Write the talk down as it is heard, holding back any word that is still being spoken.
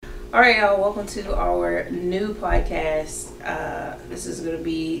All right, y'all. Welcome to our new podcast. This is going to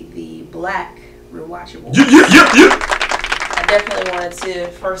be the Black Rewatchables. I definitely wanted to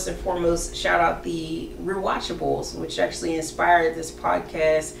first and foremost shout out the Rewatchables, which actually inspired this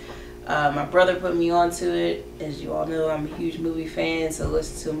podcast. My brother put me onto it. As you all know, I'm a huge movie fan, so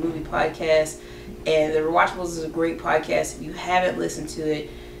listen to a movie podcast. And the Rewatchables is a great podcast. If you haven't listened to it,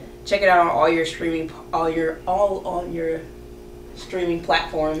 check it out on all your streaming platforms.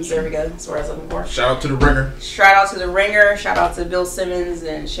 There we go. That's what I was looking for. Shout out to the Ringer. Shout out to the Ringer. Shout out to Bill Simmons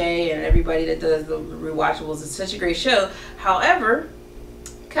and Shay and everybody that does the Rewatchables. It's such a great show. However,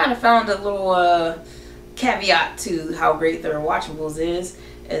 kind of found a little caveat to how great the Rewatchables is.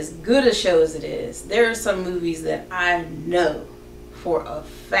 As good a show as it is, there are some movies that I know for a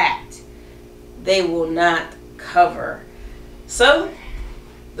fact they will not cover. So,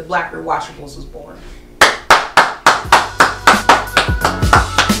 the Black Rewatchables was born.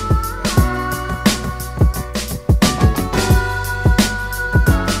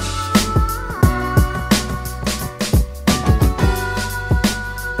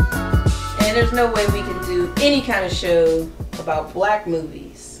 And there's no way we can do any kind of show about black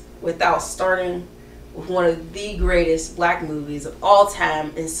movies without starting with one of the greatest black movies of all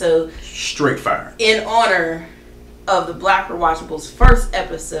time. And so, straight fire. In honor of the Black Rewatchables first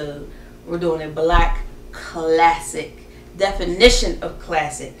episode, we're doing a black classic. Definition of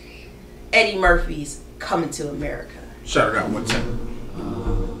classic. Eddie Murphy's Coming to America. Shout it out one time.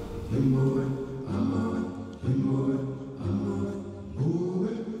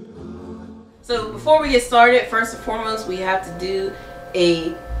 So before we get started, first and foremost, we have to do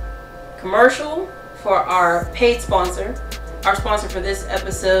a commercial for our paid sponsor. Our sponsor for this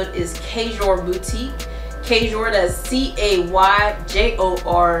episode is Kajor Boutique. Kajor, that's Cayjor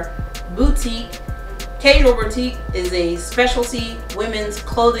Boutique. Kajor Boutique is a specialty women's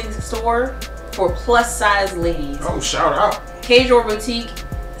clothing store for plus size ladies. Oh, shout out. Kajor Boutique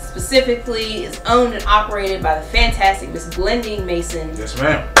specifically is owned and operated by the fantastic Miss Blending Mason. Yes,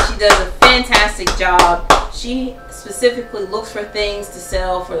 ma'am. She does a fantastic job. She specifically looks for things to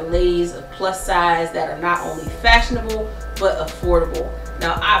sell for the ladies of plus size that are not only fashionable but affordable.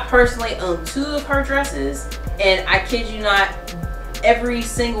 Now, I personally own 2 of her dresses, and I kid you not, every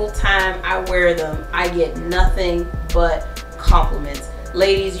single time I wear them, I get nothing but compliments.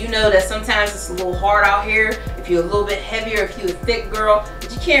 Ladies, you know that sometimes it's a little hard out here if you're a little bit heavier, if you're a thick girl,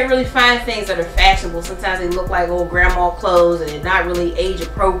 but you can't really find things that are fashionable. Sometimes they look like old grandma clothes and they're not really age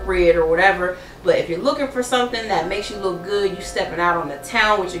appropriate or whatever. But if you're looking for something that makes you look good, you stepping out on the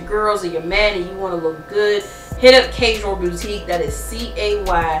town with your girls or your man and you want to look good, hit up Kajor Boutique. That is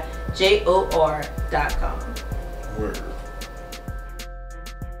CAYJOR.com. Word.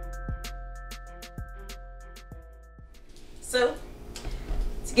 So,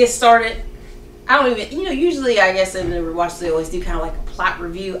 to get started, I don't even, usually I guess in the rewatch they always do kind of like a plot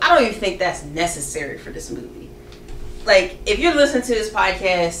review. I don't even think that's necessary for this movie. Like, if you're listening to this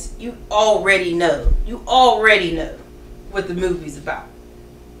podcast, you already know what the movie's about.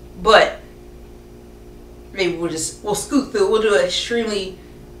 But maybe we'll scoot through. We'll do an extremely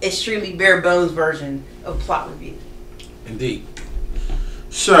bare bones version of plot review. Indeed.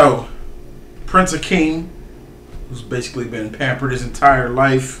 So, Prince Akeem, who's basically been pampered his entire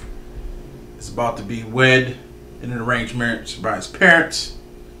life, is about to be wed in an arranged marriage by his parents,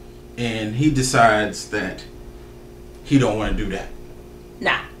 and he decides that he don't want to do that.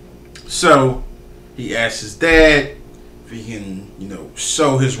 Nah. So he asks his dad if he can,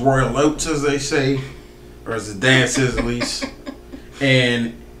 sow his royal oats, as they say, or as his dad says at least.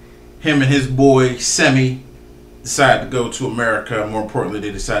 And him and his boy Semi decide to go to America. More importantly,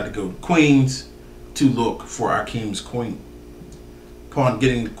 they decide to go to Queens to look for Akeem's queen. Upon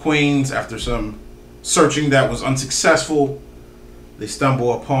getting to Queens, after some searching that was unsuccessful, they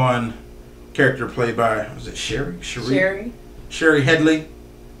stumble upon a character played by, was it Sherry? Sherry Headley,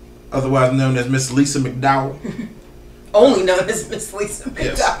 otherwise known as Miss Lisa McDowell. Only known as Miss Lisa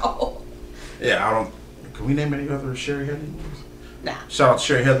McDowell. Yes. Yeah, can we name any other Sherry Headley movies? Nah. Shout out to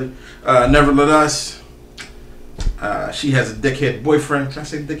Sherry Headley. Nevertheless, she has a dickhead boyfriend. Can I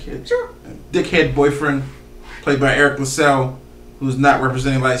say dickhead? Sure. A dickhead boyfriend, played by Eric LaSalle, who's not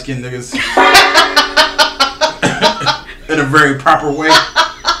representing light-skinned niggas in a very proper way.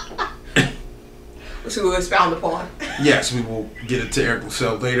 Which we will expound upon. Yes, we will get it to Eric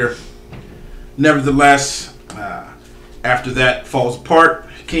LaSalle later. Nevertheless, after that falls apart,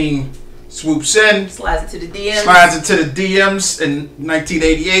 King swoops in. Slides into the DMs. Slides into the DMs in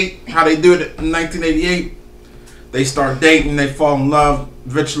 1988. How they do it in 1988. They start dating. They fall in love.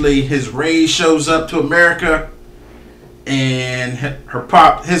 Eventually, his raise shows up to America. and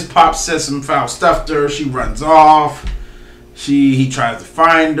his pop says some foul stuff to her. She runs off. He tries to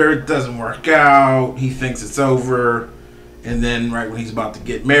find her. It doesn't work out. He thinks it's over, and then right when he's about to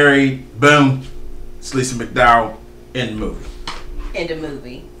get married, boom, it's Lisa McDowell in the movie. In the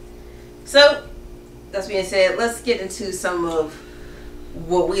movie. So, that's being said, let's get into some of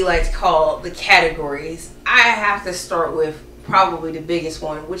what we like to call the categories. I have to start with probably the biggest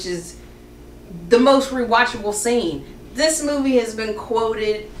one, which is the most rewatchable scene. This movie has been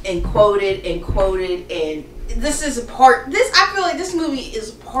quoted and quoted and quoted, and this is a part. I feel like this movie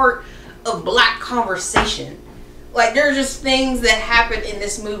is part of Black conversation. Like, there are just things that happen in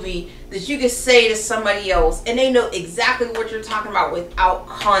this movie that you could say to somebody else, and they know exactly what you're talking about without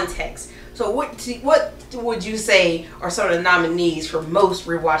context. So, what would you say are some of the nominees for most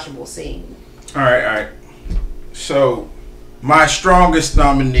rewatchable scene? All right. So, my strongest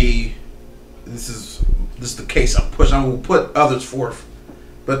nominee. This is the case I'm pushing. I will put others forth,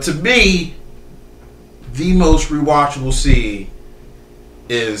 but to me, the most rewatchable scene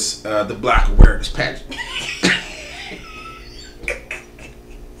is the Black Awareness pageant.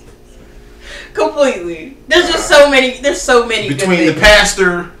 Completely. There's just so many. There's so many. Between the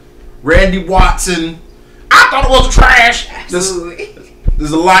pastor, Randy Watson, I thought it was trash. Absolutely.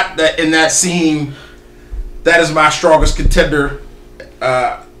 There's a lot that in that scene. That is my strongest contender.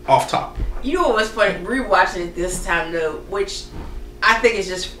 Off top. You know what was funny? Rewatching it this time though, which I think is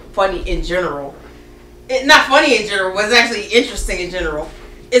just funny in general. Not funny in general, but it's actually interesting in general.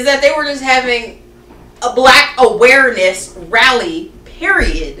 Is that they were just having a Black awareness rally.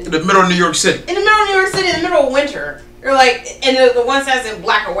 Period. In the middle of New York City. In the middle of New York City, in the middle of winter. They're like, and the one side said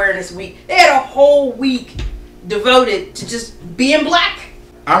Black Awareness Week. They had a whole week devoted to just being black.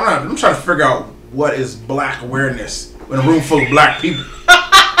 I'm trying to figure out what is Black awareness in a room full of black people.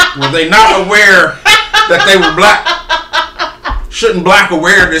 Were they not aware that they were black? Shouldn't Black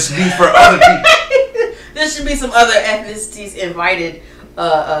awareness be for other people? There should be some other ethnicities invited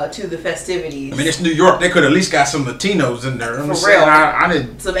to the festivities. I mean, it's New York. They could at least got some Latinos in there. For real. I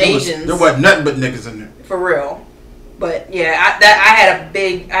didn't. Some Asians. There wasn't nothing but niggas in there. For real. But yeah, I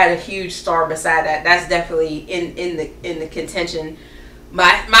had a huge star beside that. That's definitely in the contention.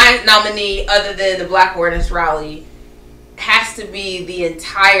 My nominee, other than the Black Awareness Rally, has to be the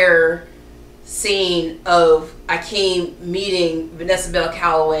entire scene of Akeem meeting Vanessa Bell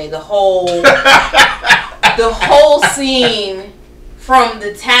Calloway. The whole scene from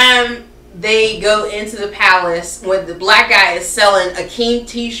the time they go into the palace when the black guy is selling Akeem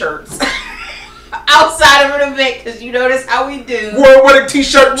t-shirts outside of an event, because you notice how we do royal wedding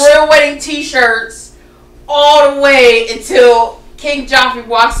t-shirts all the way until King Joffrey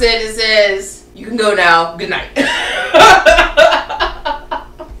walks in and says, "You can go now. Good night."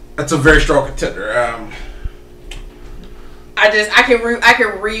 That's a very strong contender.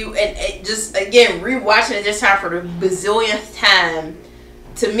 Rewatching it this time for the bazillionth time.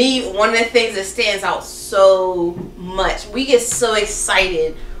 To me, one of the things that stands out so much, we get so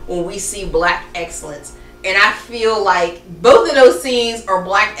excited when we see Black excellence, and I feel like both of those scenes are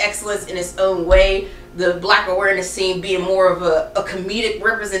Black excellence in its own way. The Black awareness scene being more of a comedic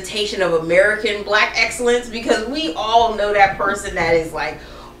representation of American Black excellence, because we all know that person that is like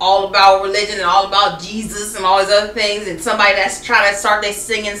all about religion and all about Jesus and all these other things, and somebody that's trying to start their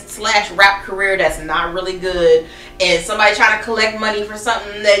singing / rap career that's not really good, and somebody trying to collect money for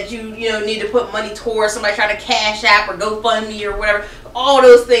something that you need to put money towards, somebody trying to Cash App or GoFundMe or whatever. All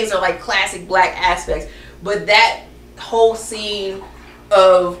those things are like classic Black aspects. But that whole scene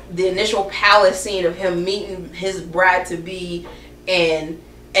of the initial palace scene of him meeting his bride-to-be, and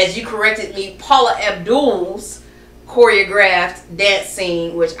as you corrected me, Paula Abdul's choreographed dance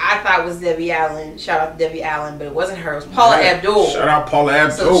scene, which I thought was Debbie Allen. Shout out to Debbie Allen, but it wasn't her. It was Paula Abdul. Shout out Paula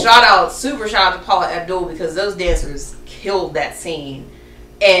Abdul. So super shout out to Paula Abdul, because those dancers killed that scene,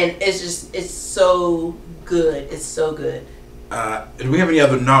 and it's so good. It's so good. Do we have any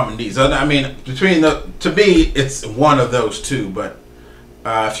other nominees? I mean, to me, it's one of those two. But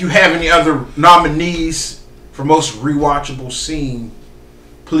if you have any other nominees for most rewatchable scene,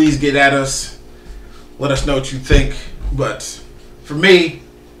 please get at us. Let us know what you think. But for me,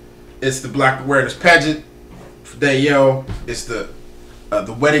 it's the Black Awareness pageant. For Danielle, it's the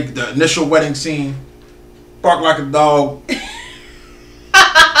wedding, the initial wedding scene. Bark like a dog.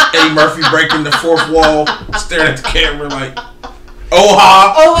 Eddie Murphy breaking the fourth wall, staring at the camera like,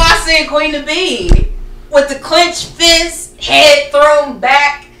 "Oha!" Oh, I see Queen to Be with the clenched fist, head thrown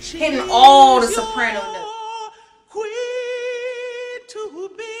back, hitting all the soprano notes.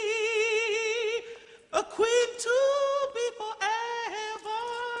 A queen to be forever.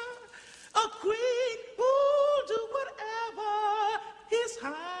 A queen who'll do whatever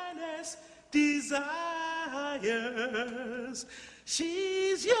finest desires.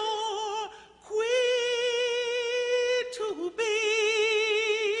 She's your queen to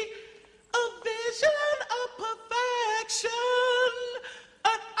be, a vision of perfection,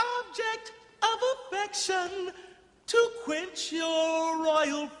 an object of affection to quench your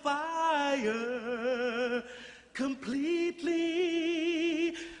royal fire,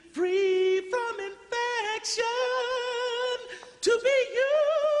 completely free from infection, to be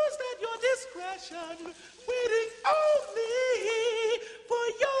used at your discretion, waiting only for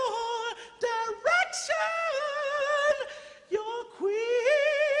your direction, your queen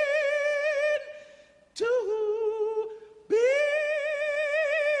to be.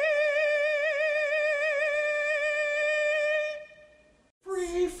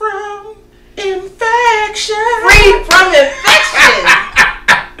 Free from infection. Free from infection.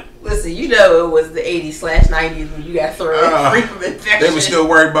 Listen, you know it was the 80s/90s when you got thrown free from infection. They were still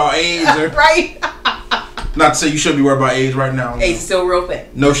worried about AIDS. Right? Not to say you should be worried about AIDS right now. AIDS is still a real thing.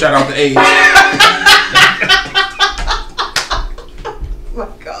 No shout out to AIDS. Oh my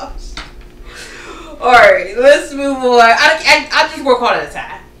gosh. Alright, let's move on. I just work hard at a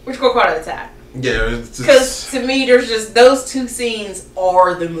time. We just work hard at a time. Yeah, because to me, there's just those two scenes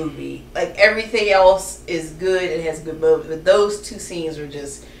are the movie. Like everything else is good and has good moments, but those two scenes are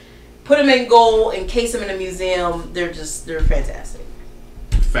just put them in gold, encase them in a museum. They're fantastic.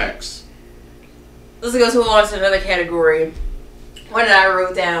 Facts. Let's go on to another category. One that I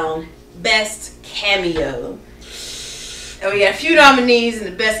wrote down: best cameo. And we got a few nominees in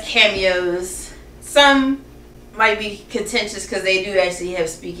the best cameos. Some might be contentious because they do actually have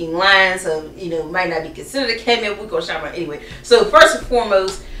speaking lines, so might not be considered a cameo. We're gonna shout about anyway. So first and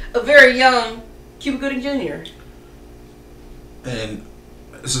foremost, a very young Cuba Gooding Jr. And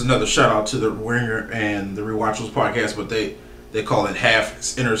this is another shout out to the Winger and the Rewatchables podcast, but they call it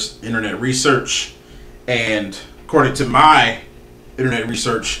half internet research. And according to my internet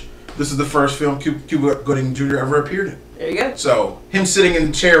research, this is the first film Cuba Gooding Jr. ever appeared in. There you go. So him sitting in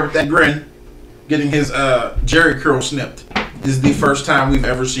the chair with that grin, getting his Jerry curl snipped, is the first time we've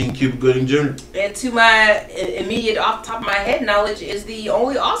ever seen Cuba Gooding Jr. And to my immediate off the top of my head knowledge, is the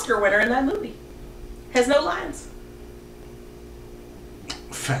only Oscar winner in that movie. Has no lines.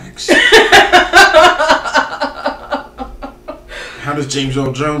 Facts. How does James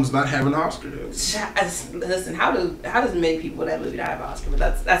Earl Jones not have an Oscar? Listen, how does many people in that movie not have an Oscar? But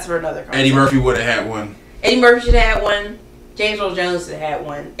that's for another conversation. Eddie Murphy would have had one. Eddie Murphy should have had one. James Earl Jones should have had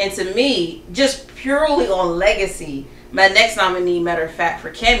one. And to me, just purely on legacy, my next nominee, matter of fact, for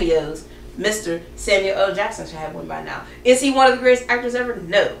cameos, Mr. Samuel L. Jackson should have one by now. Is he one of the greatest actors ever?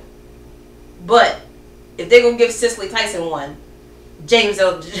 No. But if they're going to give Cicely Tyson one, Samuel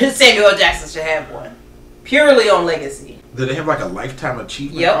L. Jackson should have one. Purely on legacy. Did they have like a Lifetime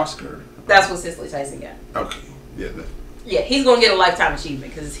Achievement Oscar? That's what Cicely Tyson got. Okay. Yeah, he's going to get a Lifetime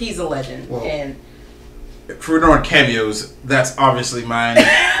Achievement because he's a legend. Well, and if we're doing cameos, that's obviously mine.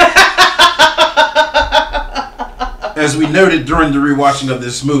 As we noted during the rewatching of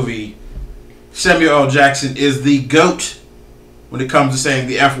this movie, Samuel L. Jackson is the GOAT when it comes to saying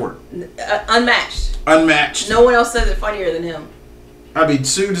the F word. Unmatched. Unmatched. No one else says it funnier than him. I mean,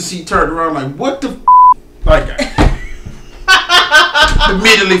 soon as he turned around, like, what the f? Like,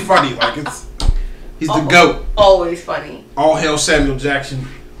 immediately funny. Like, he's the GOAT. Always funny. All hail Samuel Jackson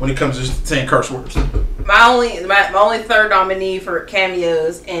when it comes to saying curse words. My only third nominee for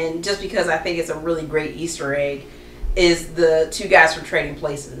cameos, and just because I think it's a really great Easter egg, is the two guys from Trading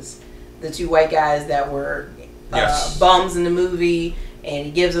Places. The two white guys that were bums in the movie, and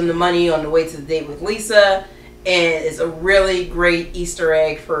he gives them the money on the way to the date with Lisa. And it's a really great Easter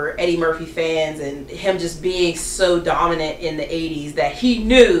egg for Eddie Murphy fans, and him just being so dominant in the 80s that he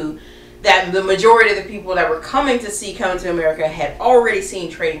knew that the majority of the people that were coming to America had already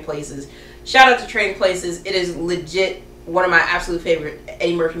seen Trading Places. Shout out to Trading Places. It is legit one of my absolute favorite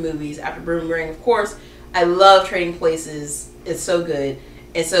Eddie Murphy movies after Boomerang, of course. I love Trading Places. It's so good.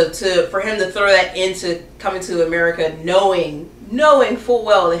 And so for him to throw that into Coming to America, knowing full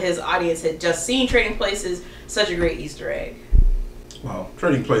well that his audience had just seen Trading Places, such a great Easter egg. Wow.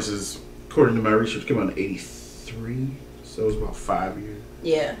 Trading Places, according to my research, came out in 83, so it was about 5 years.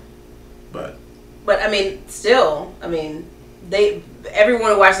 Yeah. But I mean, still, I mean,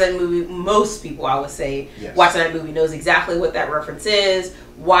 everyone who watched that movie, most people I would say, watching that movie knows exactly what that reference is,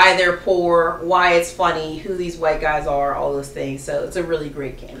 why they're poor, why it's funny, who these white guys are, all those things. So it's a really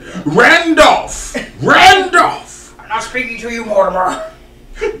great cameo. Randolph! I'm not speaking to you, Mortimer.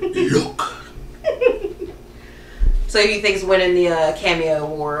 Look. So he thinks winning the cameo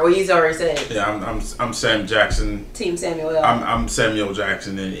award, or he's already said. Yeah, I'm Sam Jackson. Team Samuel L. I'm Samuel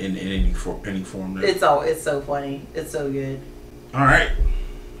Jackson in any form. There. It's so funny. It's so good. All right.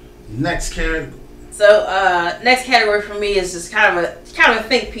 Next category. So next category for me is just kind of a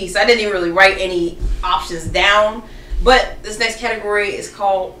think piece. I didn't even really write any options down, but this next category is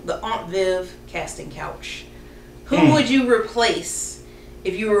called the Aunt Viv casting couch. Who would you replace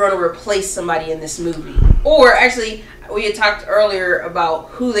if you were going to replace somebody in this movie? Or actually, we had talked earlier about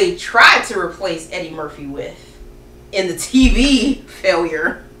who they tried to replace Eddie Murphy with in the TV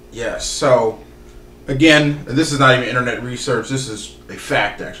failure. Yes. So again, this is not even internet research. This is a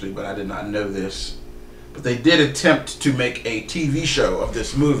fact actually, but I did not know this. But they did attempt to make a TV show of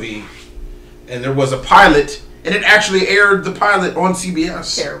this movie, and there was a pilot, and it actually aired the pilot on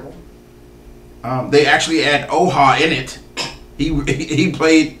CBS. Terrible. They actually had Oha in it. He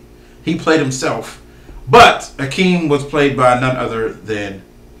played himself, but Akeem was played by none other than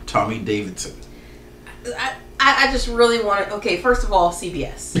Tommy Davidson. I just really want to. Okay, first of all,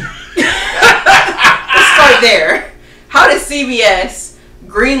 CBS. Let's start there. How did CBS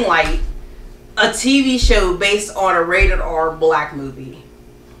greenlight a TV show based on a rated R black movie?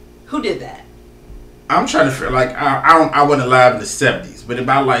 Who did that? I'm trying to figure. Like I wasn't alive in the '70s, but in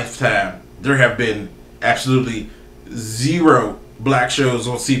my lifetime, there have been absolutely zero black shows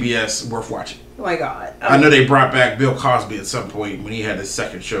on CBS worth watching. Oh my God! I know they brought back Bill Cosby at some point when he had his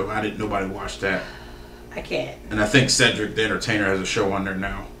second show. Nobody watched that. I can't. And I think Cedric the Entertainer has a show on there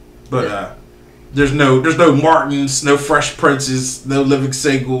now. But there's no Martins, no Fresh Princes, no Living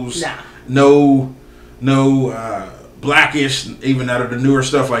Singles, no Blackish, even out of the newer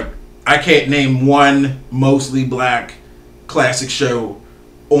stuff. Like I can't name one mostly black classic show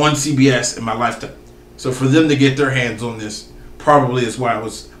on CBS in my lifetime. So for them to get their hands on this probably is why it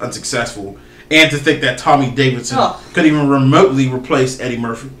was unsuccessful. And to think that Tommy Davidson could even remotely replace Eddie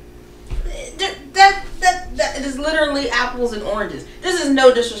Murphy. That is literally apples and oranges. This is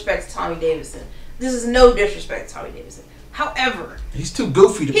no disrespect to Tommy Davidson. However, he's too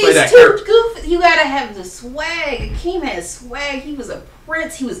goofy to play that character. He's too goofy. You gotta have the swag. Akeem had swag. He was a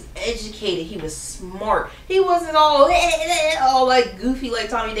prince. He was educated. He was smart. He wasn't all like goofy like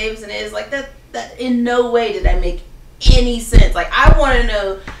Tommy Davidson is. Like that in no way did that make any sense. Like I want to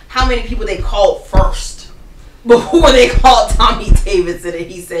know how many people they called first before they called Tommy Davidson and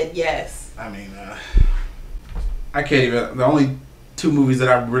he said yes. I mean, I can't even. The only two movies that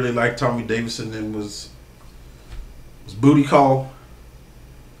I really liked Tommy Davidson in was Booty Call,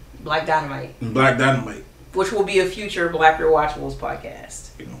 Black Dynamite, and Black Dynamite, which will be a future Black Rewatchables podcast.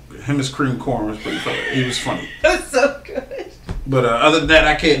 You know, him as Cream Corn was pretty funny. He was funny. That's so good. But other than that,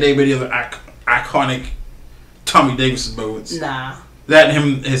 I can't name any other iconic Tommy Davidson moments. Nah. That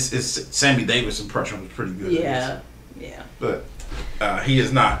and his Sammy Davis impression was pretty good. Yeah. But he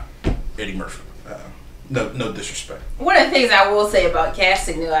is not Eddie Murphy. No disrespect. One of the things I will say about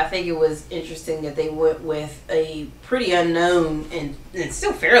casting, though, I think it was interesting that they went with a pretty unknown and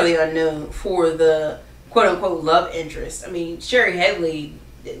still fairly unknown for the quote-unquote love interest. I mean, Sherry Headley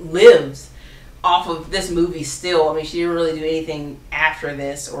lives off of this movie still. I mean, she didn't really do anything after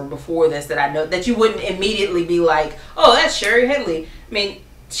this or before this that I know that you wouldn't immediately be like, oh, that's Sherry Headley. I mean,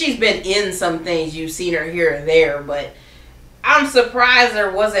 she's been in some things. You've seen her here and there, but I'm surprised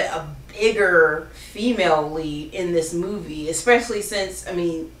there wasn't a bigger female lead in this movie, especially since, I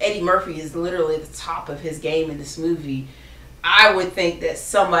mean, Eddie Murphy is literally at the top of his game in this movie. I would think that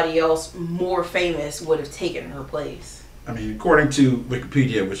somebody else more famous would have taken her place. I mean, according to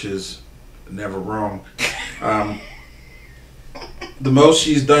Wikipedia, which is never wrong, the most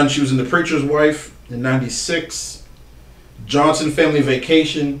she's done, she was in The Preacher's Wife in 96, Johnson Family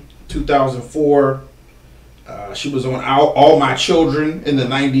Vacation, 2004. She was on All My Children in the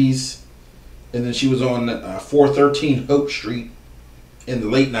 90s. And then she was on 413 Hope Street in the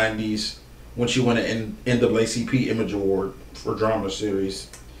late 90s when she won an NAACP Image Award for Drama Series.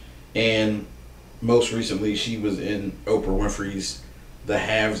 And most recently, she was in Oprah Winfrey's The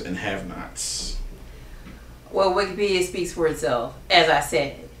Haves and Have-Nots. Well, Wikipedia speaks for itself. As I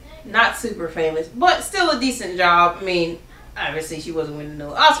said, not super famous, but still a decent job. I mean, obviously she wasn't winning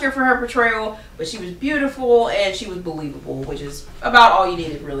no Oscar for her portrayal, but she was beautiful and she was believable, which is about all you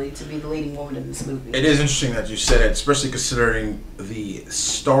needed really to be the leading woman in this movie. It is interesting that you said it, especially considering the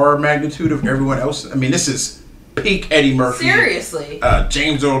star magnitude of everyone else. I mean, this is peak Eddie Murphy. Seriously.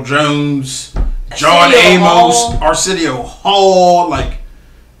 James Earl Jones, John Amos, Arsenio Hall, like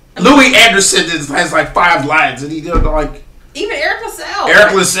Louis Anderson has like 5 lines, and he did like even Eric LaSalle.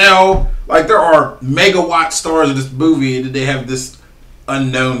 Eric LaSalle. Like, there are megawatt stars in this movie, and they have this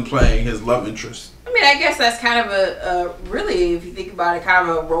unknown playing his love interest. I mean, mean, I guess that's kind of a really, if you think about it, kind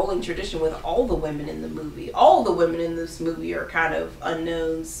of a rolling tradition with all the women in the movie. All the women in this movie are kind of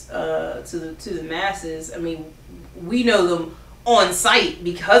unknowns to the masses. I mean, we know them on sight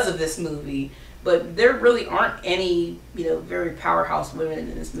because of this movie, but there really aren't any, very powerhouse women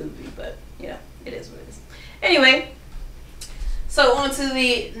in this movie. But it is what it is. Anyway, so on to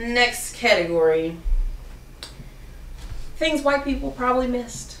the next category: things white people probably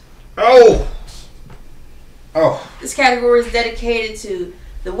missed. Oh. This category is dedicated to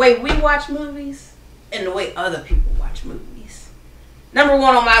the way we watch movies and the way other people watch movies. Number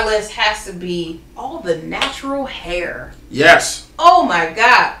one on my list has to be all the natural hair. Yes. Oh my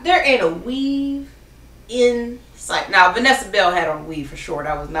God. There ain't a weave in sight. Now, Vanessa Bell had on a weave for sure.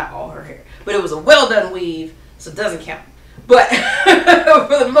 That was not all her hair. But it was a well done weave, so it doesn't count. But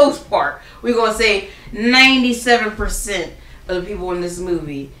for the most part, we're going to say 97% of the people in this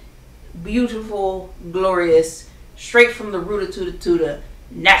movie, beautiful, glorious, straight from the rooter to the tutor,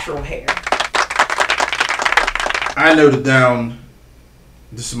 natural hair. I noted down,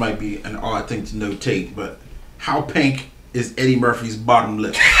 this might be an odd thing to notate, but how pink is Eddie Murphy's bottom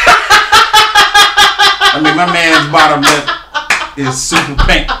lip? I mean, my man's bottom lip is super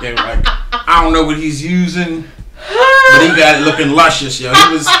pink. They're like, I don't know what he's using, but he got it looking luscious, yo.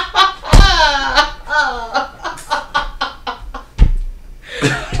 He was...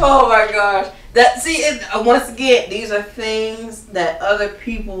 Oh my gosh. Once again, these are things that other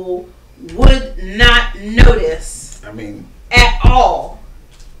people would not notice. I mean... At all.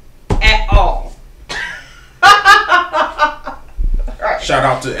 At all. Right. Shout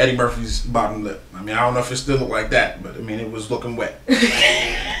out to Eddie Murphy's bottom lip. I mean, I don't know if it still looked like that, but I mean, it was looking wet.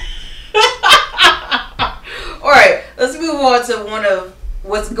 Alright, let's move on to one of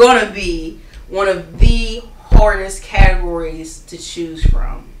what's going to be one of the hardest categories to choose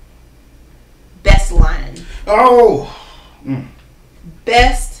from. Best line. Oh.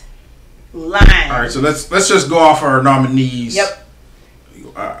 Best line. All right, so let's just go off our nominees. Yep.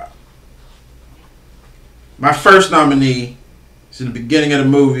 My first nominee is in the beginning of the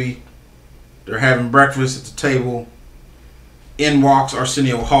movie. They're having breakfast at the table. In walks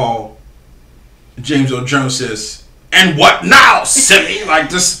Arsenio Hall. James Earl Jones says, "And what now, silly?" Like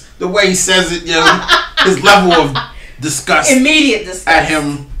this, the way he says it, his level of disgust, immediate disgust at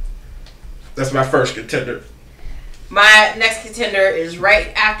him. That's my first contender. My next contender is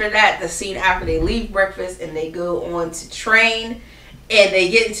right after that, the scene after they leave breakfast and they go on to train, and they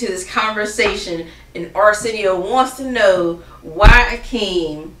get into this conversation, and Arsenio wants to know why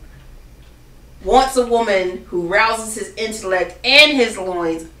Akeem wants a woman who rouses his intellect and his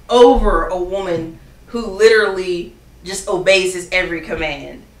loins over a woman who literally just obeys his every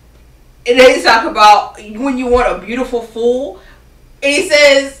command. And they talk about when you want a beautiful fool, and he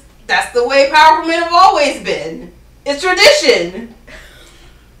says that's the way powerful men have always been. It's tradition.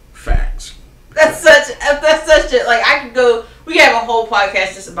 Facts. That's such a, like, I could go, we could have a whole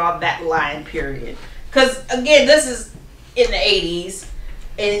podcast just about that line, period. Because, again, this is in the 80s,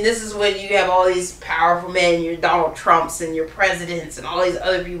 and this is when you have all these powerful men, your Donald Trumps and your presidents and all these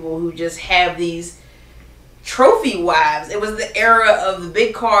other people who just have these trophy wives. It was the era of the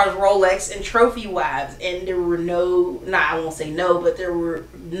big cars, Rolex, and trophy wives, and there were I won't say no, but there were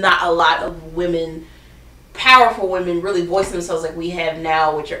not a lot of women, powerful women, really voicing themselves like we have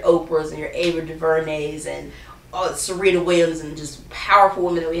now with your Oprahs and your Ava DuVernays and Serena Williams, and just powerful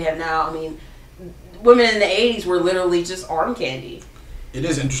women that we have now. I mean, women in the 80s were literally just arm candy. It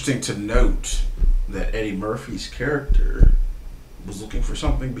is interesting to note that Eddie Murphy's character was looking for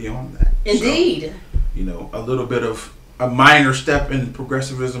something beyond that. Indeed. So, a little bit of a minor step in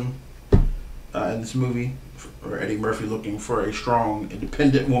progressivism in this movie, for Eddie Murphy looking for a strong,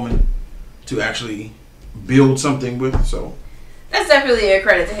 independent woman to actually build something with. So that's definitely a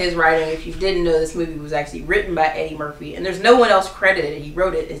credit to his writing. If you didn't know, this movie was actually written by Eddie Murphy, and there's no one else credited. He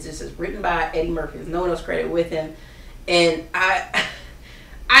wrote it. It's just written by Eddie Murphy. There's no one else credited with him. And I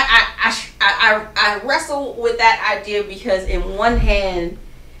wrestle with that idea because in one hand,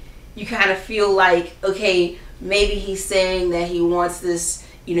 you kind of feel like, okay, maybe he's saying that he wants this,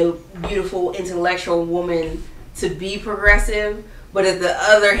 beautiful intellectual woman to be progressive. But at the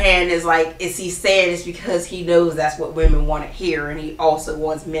other hand, is like, is he saying it's because he knows that's what women want to hear, and he also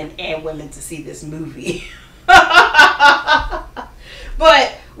wants men and women to see this movie?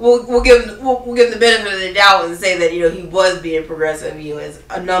 But we'll give him the benefit of the doubt and say that he was being progressive. He has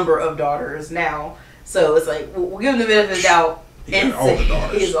a number of daughters now, so it's like we'll give him the benefit of the doubt and say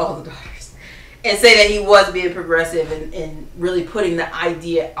he has all the daughters. and say that he was being progressive and really putting the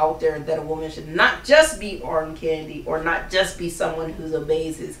idea out there that a woman should not just be arm candy or not just be someone who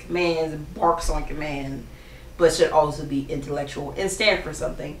obeys his commands and barks on command, but should also be intellectual and stand for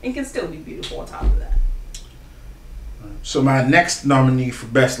something and can still be beautiful on top of that. So my next nominee for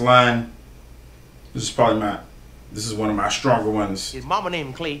best line, this is one of my stronger ones. His mama named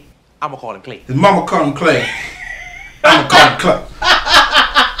him Clay. I'ma call him Clay. His mama called him Clay. I'ma call him Clay.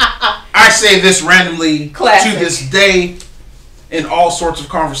 I say this randomly Classic. to this day in all sorts of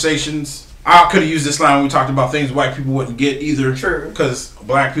conversations. I could have used this line when we talked about things white people wouldn't get either. True. Because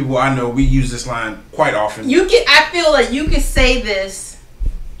black people, I know, we use this line quite often. I feel like you could say this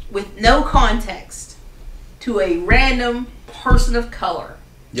with no context to a random person of color.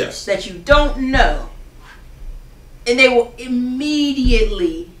 Yes. That you don't know. And they will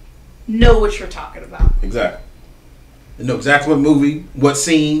immediately know what you're talking about. Exactly. They know exactly what movie, what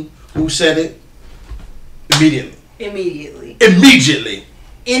scene, who said it. Immediately.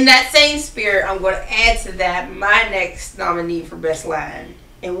 In that same spirit, I'm going to add to that my next nominee for best line,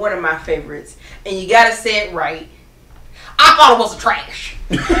 and one of my favorites, and you got to say it right. I thought it was trash.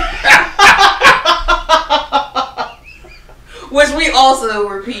 Which we also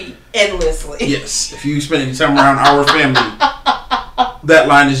repeat endlessly. Yes. If you spend any time around our family, that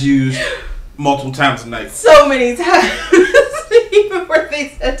line is used multiple times a night. So many times. Even for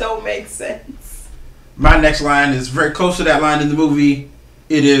things that don't make sense. My next line is very close to that line in the movie.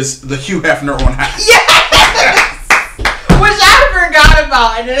 It is the Hugh Hefner on high. Yes! Which I forgot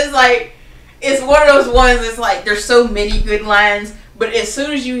about. And it's like, it's one of those ones that's like, there's so many good lines. But as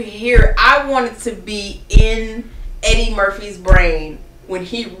soon as you hear it, I want it to be in Eddie Murphy's brain when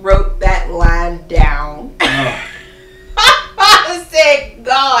he wrote that line down. I said,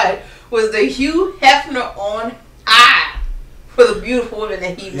 God, was the Hugh Hefner on high for the beautiful woman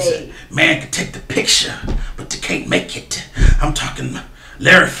that he made. Said, man can take the picture, but they can't make it. I'm talking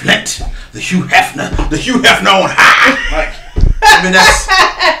Larry Flint, the Hugh Hefner on high. Like, I mean,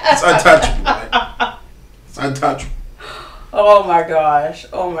 that's untouchable. Like, it's untouchable. Oh my gosh.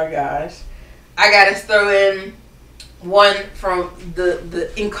 I gotta throw in one from the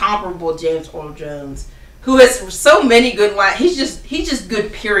incomparable James Earl Jones, who has so many good lines. He's just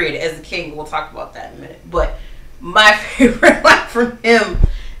good, period, as a king. We'll talk about that in a minute. But my favorite line from him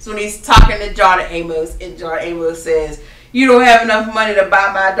is when he's talking to John Amos, and John Amos says, "You don't have enough money to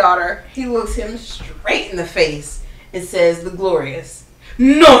buy my daughter." He looks him straight in the face and says, "The glorious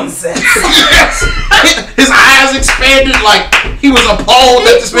nonsense." Yes. His eyes expanded like he was appalled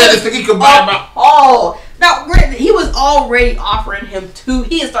that this man didn't think he could buy my. Oh, now granted, he was already offering him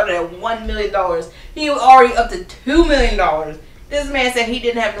he had started at $1 million. He was already up to $2 million. This man said he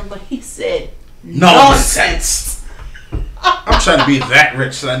didn't have no money. He said nonsense. I'm trying to be that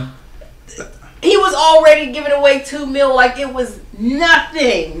rich, son. He was already giving away $2 million like it was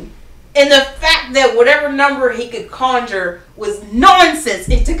nothing. And the fact that whatever number he could conjure was nonsense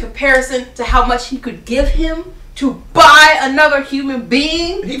into comparison to how much he could give him to buy another human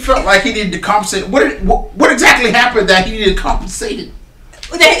being. He felt like he needed to compensate. What exactly happened that he needed compensated?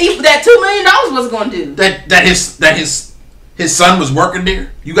 That $2 million was going to do. That his son was working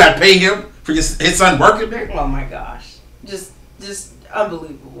there. You got to pay him for his son working there. Oh my gosh, just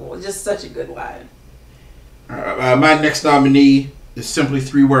unbelievable. Just such a good line. My next nominee is simply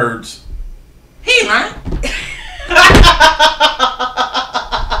 3 words. He ain't lying.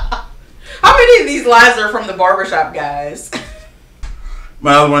 How many of these lines are from the barbershop guys?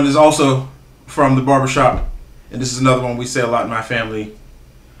 My other one is also from the barbershop, and this is another one we say a lot in my family.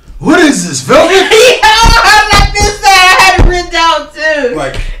 What is this, velvet? Yeah, I like this thing. I had it written down too.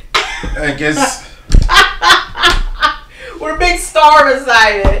 Like, I guess. With a big star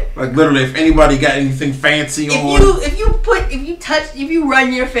beside it. Like literally, if anybody got anything fancy on. If you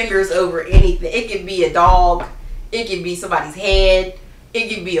run your fingers over anything, it could be a dog, it could be somebody's head, it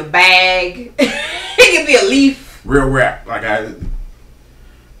could be a bag, it could be a leaf. Real rap, like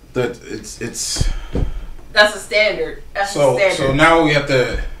it's. That's a standard. So now we have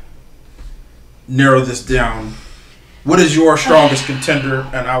to narrow this down. What is your strongest contender?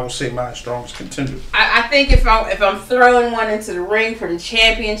 And I will say my strongest contender. I think if I'm throwing one into the ring for the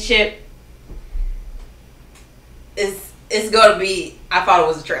championship, it's gonna be I thought it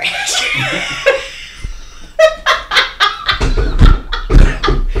was trash.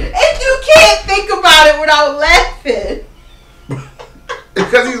 And you can't think about it without laughing.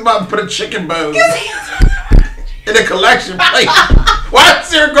 Because he's about to put a chicken bone in a collection plate. Why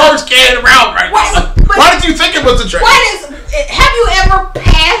is there a garbage can around right now? Why did you think it was a trash? Have you ever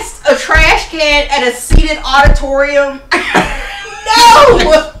passed a trash can at a seated auditorium? No!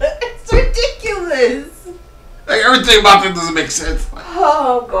 It's It's ridiculous. Like, everything about this doesn't make sense. Like,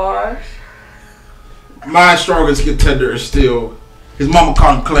 Oh gosh. my strongest contender is still his mama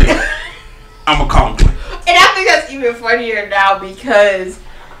called him Clay. I'm gonna call him Clay. And I think that's even funnier now because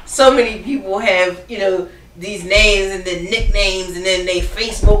so many people have, you know, these names and then nicknames and then their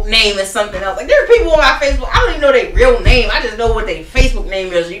Facebook name is something else. Like, there are people on my Facebook, I don't even know their real name. I just know what their Facebook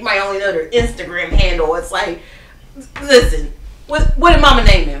name is. You might only know their Instagram handle. It's like, listen, what did mama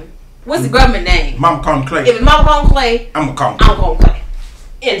name him? What's the government name? Mama call him Clay. If mama call him Clay, I'm gonna call him I'm gonna Clay.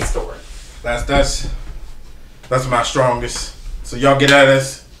 End story. That's my strongest. So y'all get at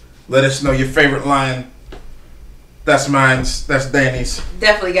us. Let us know your favorite line. That's mine. That's Danny's.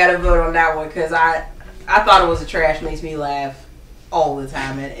 Definitely got to vote on that one because I thought it was a trash. Makes me laugh all the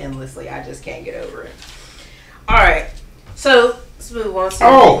time and endlessly. I just can't get over it. All right, so let's move on.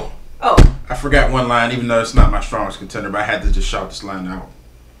 Oh, I forgot one line, even though it's not my strongest contender, but I had to just shout this line out.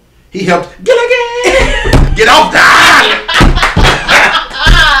 He helped Gilligan get off the island.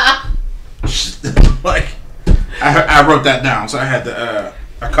 Like, I wrote that down, so I had to.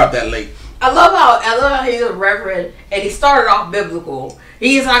 I caught that late. I love how he's a reverend and he started off biblical.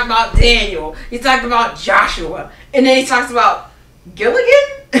 He talked about Daniel. He talked about Joshua, and then he talks about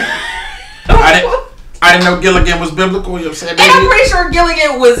Gilligan. I didn't know Gilligan was biblical. You know what I'm saying? And I'm pretty sure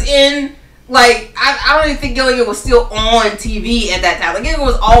Gilligan was in. Like, I don't even think Gilligan was still on TV at that time. Like, Gilligan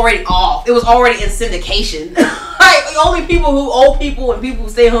was already off. It was already in syndication. Like, only old people and people who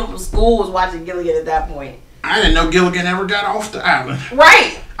stay home from school was watching Gilligan at that point. I didn't know Gilligan ever got off the island.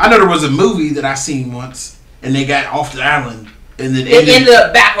 Right. I know there was a movie that I seen once, and they got off the island, and then it ended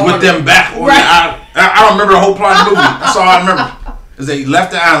up back on with them back on the island. I don't remember the whole plot of the movie. That's all I remember. Is they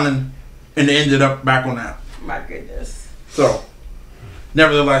left the island, and they ended up back on the island. My goodness. So,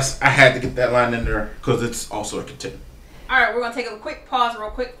 nevertheless, I had to get that line in there because it's also a contender. All right, we're going to take a quick pause real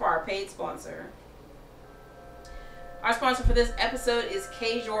quick for our paid sponsor. Our sponsor for this episode is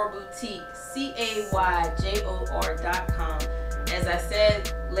Kajor Boutique, CAYJOR.com. As I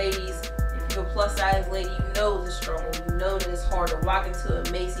said, ladies, if you're a plus size lady, you know the struggle. You know that it's hard to walk into a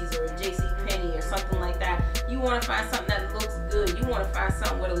Macy's or a JCPenney or something like that. You want to find something that looks good. You want to find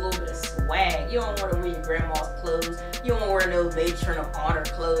something with a little bit of swag. You don't want to wear your grandma's clothes. You don't want to wear no matron of honor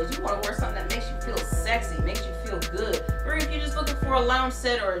clothes. You want to wear something that makes you feel sexy, makes you feel good. Or if you're just looking for a lounge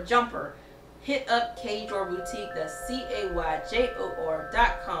set or a jumper, hit up Kajor Boutique. That's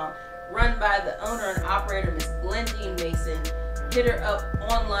CAYJOR.com. Run by the owner and operator, Miss Glendine Mason. Hit her up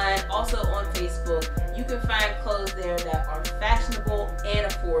online, also on Facebook. You can find clothes there that are fashionable and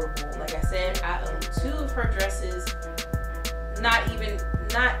affordable. Like I said, I own 2 of her dresses. Not even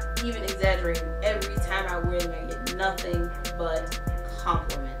exaggerating. Every time I wear them, I get nothing but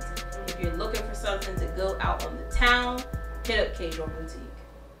compliments. If you're looking for something to go out on the town, hit up Kajor Boutique.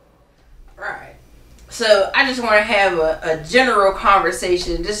 Alright. So I just want to have a general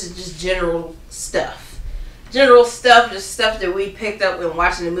conversation. This is just general stuff. General stuff, just stuff that we picked up when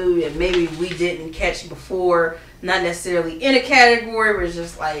watching the movie and maybe we didn't catch before. Not necessarily in a category, but it's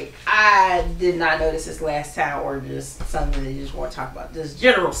just like, I did not notice this last time, or just something that you just want to talk about. Just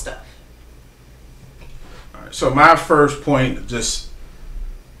general stuff. All right, so my first point, just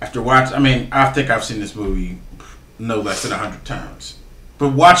after watching, I think I've seen this movie no less than 100 times. But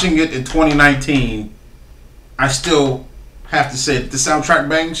watching it in 2019, I still have to say that the soundtrack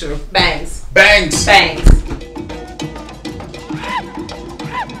bangs, show. Bangs. Bangs. Bangs.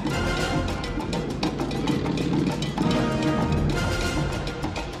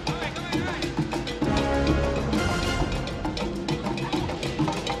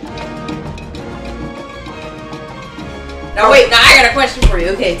 Now wait, now I got a question for you.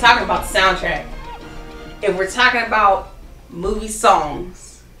 Okay, talking about the soundtrack. If we're talking about movie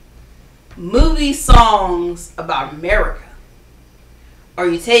songs about America, are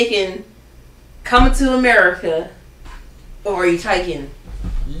you taking Coming to America, or are you taking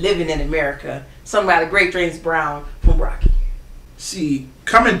Living in America, sung by the great James Brown from Rocky? See,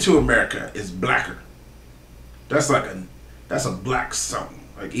 Coming to America is blacker. That's a black song.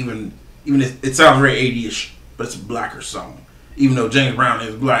 Like even it sounds very 80ish, but it's a blacker song. Even though James Brown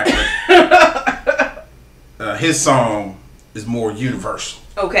is black, his song is more universal.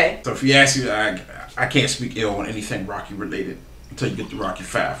 Okay. So if you ask me, I can't speak ill on anything Rocky related until you get to Rocky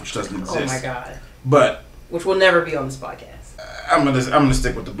 5, which doesn't exist. Oh my God. But which will never be on this podcast. I'm gonna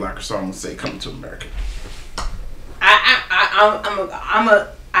stick with the blacker song and say "Coming to America."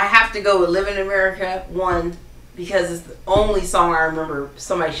 I have to go with "Living in America." One, because it's the only song I remember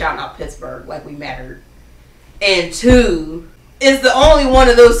somebody shouting out Pittsburgh like we mattered, and 2, it's the only one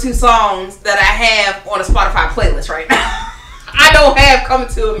of those 2 songs that I have on a Spotify playlist right now. I don't have Coming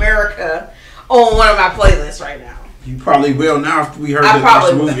to America on one of my playlists right now. You probably will now if we heard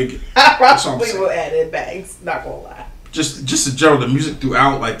the movie. I probably will add it bangs. Not gonna lie. Just in general, the music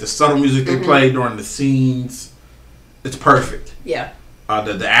throughout, like the subtle music they play during the scenes, it's perfect. Yeah.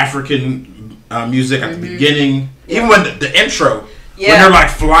 The African music at the beginning, even when the intro, when they're like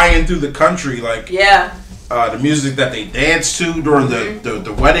flying through the country, like the music that they dance to during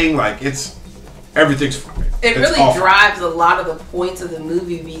the wedding, like everything's fine. It really drives a lot of the points of the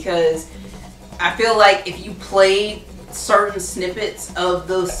movie because I feel like if you played certain snippets of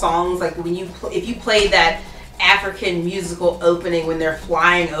those songs, like if you played that African musical opening when they're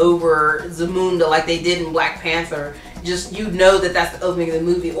flying over Zamunda like they did in Black Panther, just that's the opening of the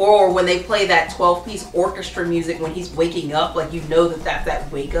movie. Or when they play that 12-piece orchestra music when he's waking up, like that's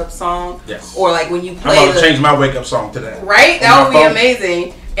that wake up song. Yes. Or like when you play I'm gonna change my wake up song to that. Right? That would be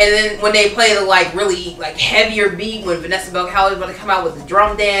amazing. And then when they play the like really like heavier beat when Vanessa Bell Calloway is about to come out with the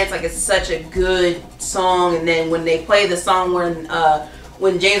drum dance, like it's such a good song. And then when they play the song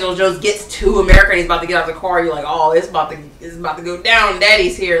when James Earl Jones gets to America and he's about to get out of the car, you're like, oh, it's about to go down.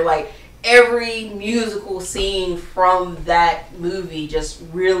 Daddy's here. Like every musical scene from that movie just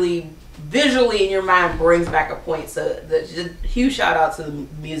really visually in your mind brings back a point. So just huge shout out to the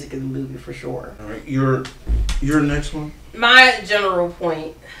music of the movie for sure. All right, your next one. My general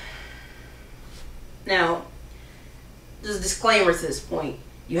point. Now, just a disclaimer to this point.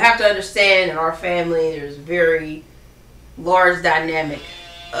 You have to understand in our family there's a very large dynamic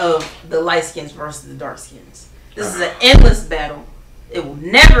of the light skins versus the dark skins. This is an endless battle. It will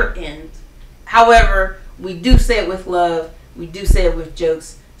never end. However, we do say it with love. We do say it with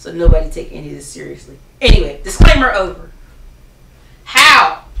jokes. So nobody take any of this seriously. Anyway, disclaimer over.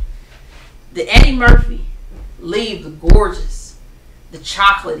 How did Eddie Murphy leave the gorgeous, the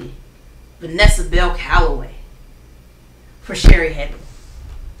chocolatey Vanessa Bell Calloway for Sherry Headley?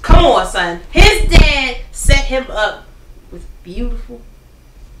 Come on, son. His dad set him up with beautiful,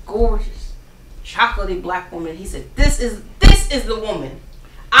 gorgeous, chocolatey black woman. He said, this is the woman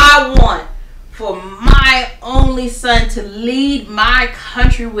I want for my only son to lead my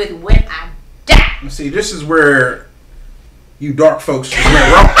country with when I die. See, this is where you dark folks just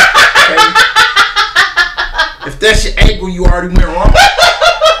went wrong. Okay? If that's your angle, you already went wrong.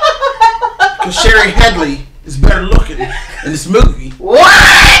 Because Sherry Headley is better looking in this movie. What?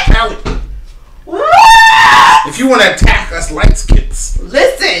 What? If you want to attack us light skins,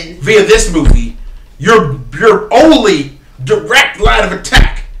 listen. Via this movie, your only direct line of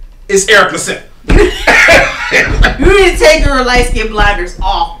attack is Eric LaSalle. You need to take your light skin blinders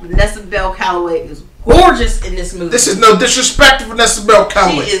off. Vanessa Bell Calloway is gorgeous in this movie. This is no disrespect to Vanessa Bell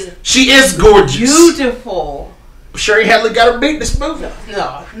Calloway. She is gorgeous. Beautiful. Sherry Headley got her beat in this movie.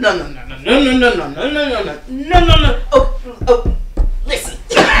 No. Oh, listen.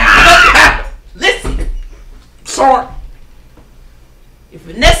 Listen. Sorry. If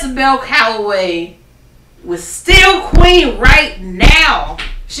Vanessa Bell Calloway was still queen right now,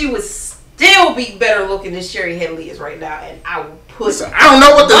 she would still be better looking than Sherry Headley is right now, and I will put. Listen, I don't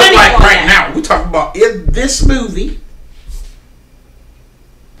know what they look like right now. We talking about in this movie.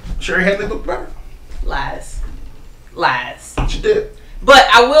 Sherry Headley looked better. Lies. She did. But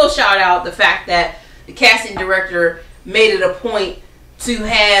I will shout out the fact that the casting director made it a point to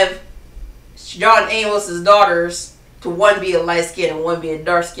have John Amos's daughters to one be a light skin and one be a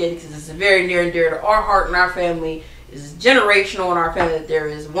dark skin, because it's very near and dear to our heart and our family. It's generational in our family that there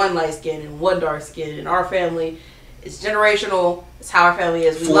is one light skin and one dark skin in our family. It's generational. It's how our family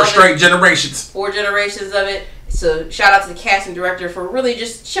is. We 4 straight generations. 4 generations of it. So shout out to the casting director for really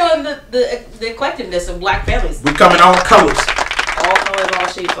just showing the eclecticness of black families. We come in all colors. All colors, all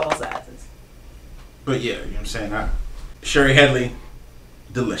shapes, all sizes. But yeah, you know what I'm saying? Sherry Headley,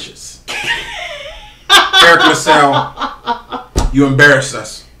 delicious. Eric LaSalle, you embarrassed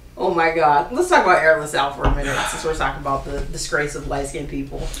us. Oh my God. Let's talk about Eric LaSalle for a minute since we're talking about the disgrace of light-skinned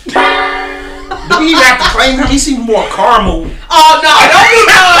people. Do we even have to claim him? He seems more caramel. Oh no,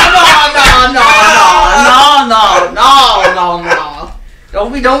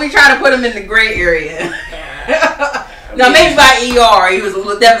 Don't be trying to put him in the gray area. Now maybe by ER he was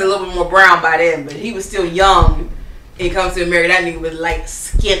definitely a little bit more brown by then, but he was still young. He comes to America, that nigga was like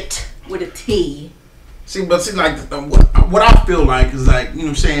skinned with a T. See, like what I feel like is like, you know what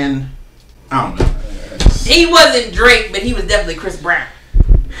I'm saying? I don't know. He wasn't Drake, but he was definitely Chris Brown.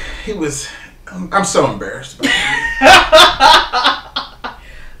 He was. I'm so embarrassed.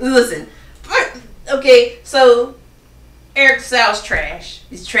 Listen, okay, so Eric LaSalle's trash.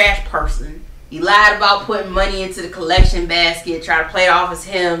 He's a trash person. He lied about putting money into the collection basket, tried to play it off as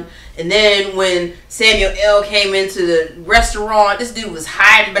him. And then when Samuel L. came into the restaurant, this dude was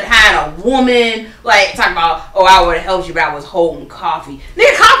hiding behind a woman. Like, talking about, oh, I would have helped you, but I was holding coffee.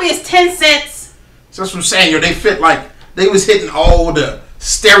 Nigga, coffee is 10 cents. So that's what I'm saying. They fit like, they was hitting all the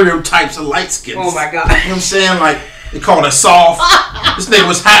stereotypes of light skins. Oh my God. You know what I'm saying? Like, they called her soft. This nigga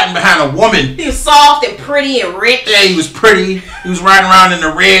was hiding behind a woman. He was soft and pretty and rich. Yeah, he was pretty. He was riding around in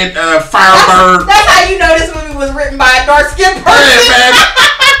the red Firebird. That's how you know this movie was written by a dark-skinned person. Yeah, man.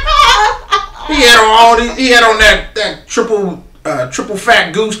 He had on all these, he had on that triple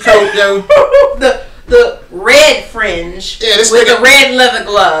fat goose coat, yo. the red fringe. Yeah, this with nigga, the red leather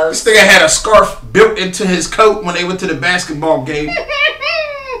gloves. This nigga had a scarf built into his coat when they went to the basketball game.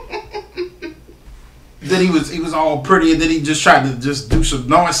 Then he was all pretty, and then he just tried to just do some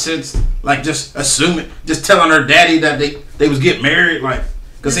nonsense, like just assuming, just telling her daddy that they was getting married, like,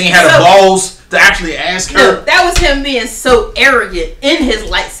 because he ain't had the balls to actually ask her. No, that was him being so arrogant in his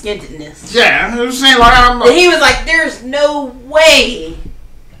light-skinnedness. Yeah, I'm saying, like, and he was like, there's no way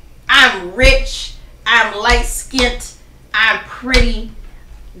I'm rich, I'm light-skinned, I'm pretty.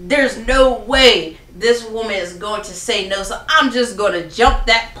 There's no way this woman is going to say no, so I'm just going to jump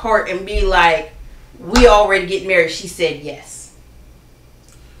that part and be like, we already get married. She said yes.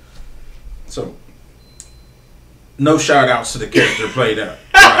 So, no shout outs to the character played out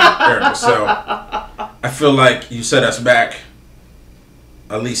by Eric. So, I feel like you set us back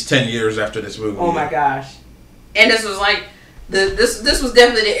at least 10 years after this movie. Oh my gosh. And this was like, this was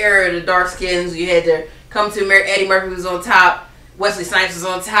definitely the era of the dark skins. You had to come to America. Eddie Murphy was on top. Wesley Snipes was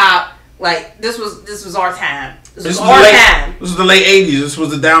on top. Like, this was our time. This was our time. This was the late 80s. This was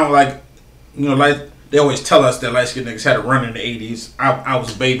the down, like, you know, like, they always tell us that light-skinned niggas had a run in the 80s. I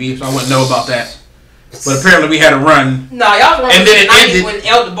was a baby, so I wouldn't know about that. But apparently we had a run. No, y'all remember in the 90s when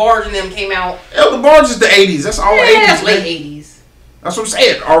El DeBarge and them came out. El DeBarge is the 80s. That's all 80s. That's late 80s. That's what I'm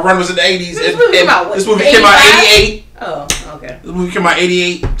saying. Our run was in the 80s. This movie came out, what, this movie came out 88. Oh, okay. This movie came out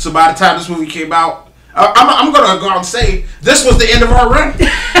 88. So by the time this movie came out, I'm going to go out and say this was the end of our run.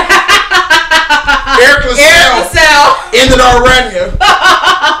 Eric LaSalle ended our run, yo.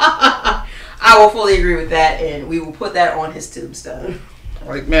 I will fully agree with that, and we will put that on his tombstone.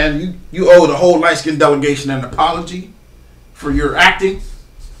 Like, man, you owe the whole light-skinned delegation an apology for your acting.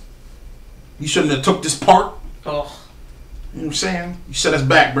 You shouldn't have took this part. Oh. You know what I'm saying? You set us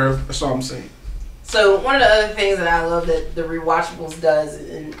back, bro. That's all I'm saying. So, one of the other things that I love that the Rewatchables does,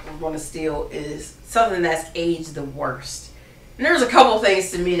 and we're going to steal, is something that's aged the worst. And there's a couple things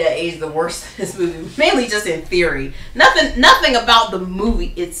to me that aged the worst in this movie, mainly just in theory. Nothing about the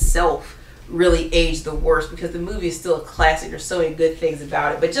movie itself really aged the worst, because the movie is still a classic. There's so many good things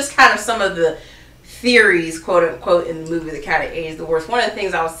about it, but just kind of some of the theories, quote unquote, in the movie that kind of aged the worst. One of the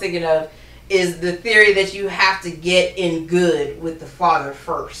things I was thinking of is the theory that you have to get in good with the father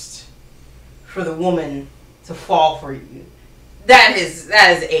first for the woman to fall for you. That is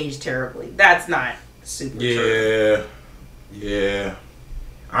aged terribly. That's not super true. Yeah.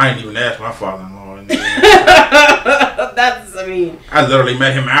 I ain't even asked my father-in-law. That's, I mean, I literally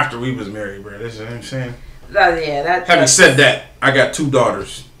met him after we was married, bro. That's what I'm saying. Having said that, I got 2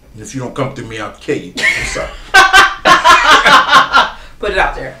 daughters. If you don't come through me, I'll kill you. What's up? Put it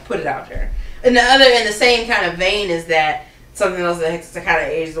out there. And in the same kind of vein is that something else that kind of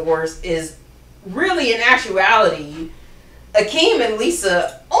aged the worst is really, in actuality, Akeem and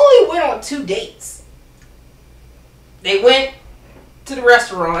Lisa only went on 2 dates. They went to the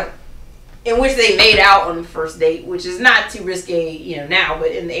restaurant, in which they made out on the first date, which is not too risque, now,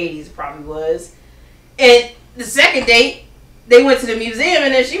 but in the 80s it probably was. And the second date, they went to the museum,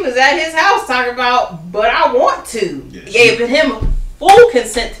 and then she was at his house talking about, but I want to. Yes, gave him full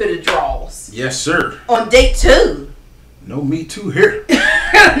consent to the draws. Yes, sir. On date 2. No Me Too here.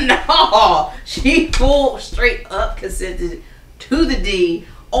 No, she full straight up consented to the D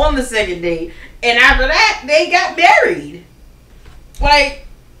on the second date, and after that, they got married. Like,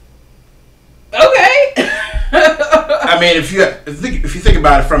 okay. I mean, if you think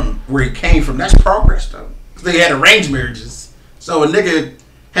about it from where he came from, that's progress, though. They had arranged marriages, so a nigga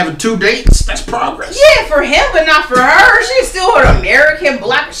having 2 dates, that's progress. Yeah, for him, but not for her. She's still an American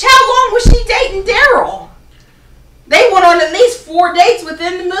black. How long was she dating Daryl? They went on at least 4 dates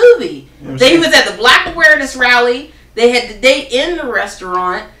within the movie. They was at the Black Awareness rally. They had the date in the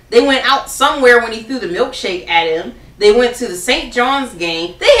restaurant. They went out somewhere when he threw the milkshake at him. They went to the St. John's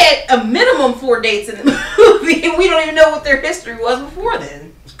game. They had a minimum 4 dates in the movie, and we don't even know what their history was before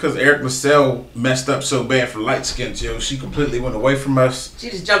then. It's because Eric LaSalle messed up so bad for light skins, yo. She completely went away from us. She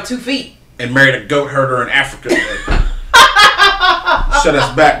just jumped 2 feet. And married a goat herder in Africa. Shut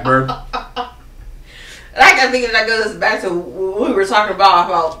us back, bro. I think that goes back to what we were talking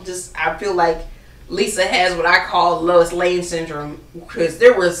about just, I feel like Lisa has what I call Lois Lane syndrome, because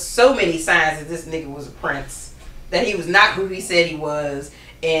there were so many signs that this nigga was a prince, that he was not who he said he was,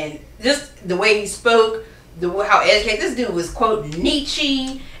 and just the way he spoke, how educated this dude was, quoting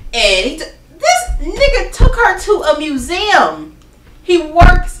Nietzsche, and this nigga took her to a museum. He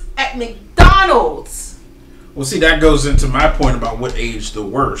works at McDonald's. Well, see, that goes into my point about what aged the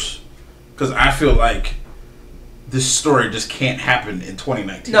worst, because I feel like this story just can't happen in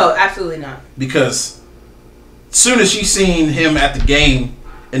 2019. No, absolutely not. Because as soon as she seen him at the game,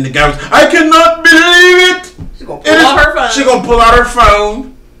 and the guy was, I cannot believe it. She's gonna pull out her phone. She's gonna pull out her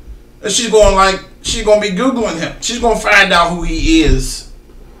phone, and she's gonna be Googling him. She's gonna find out who he is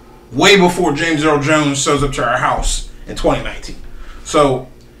way before James Earl Jones shows up to our house in 2019. So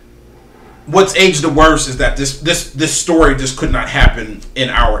what's aged the worst is that this story just could not happen in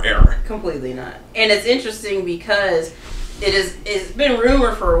our era. Completely not. And it's interesting because it's been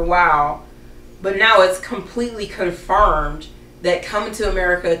rumored for a while, but now it's completely confirmed that Coming to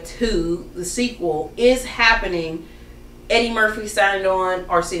America 2, the sequel, is happening. Eddie Murphy signed on,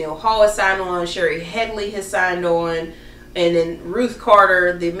 Arsenio Hall has signed on, Sherry Headley has signed on, and then Ruth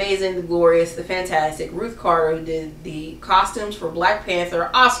Carter, the amazing, the glorious, the fantastic Ruth Carter, who did the costumes for Black Panther,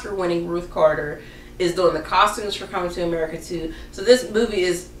 Oscar-winning Ruth Carter, is doing the costumes for Coming to America 2. So this movie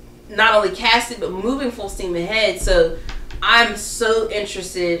is not only casted, but moving full steam ahead. So I'm so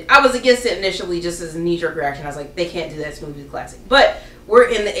interested. I was against it initially just as a knee-jerk reaction. I was like, they can't do that. This movie's a classic. But we're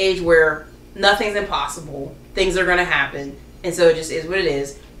in the age where nothing's impossible. Things are going to happen. And so it just is what it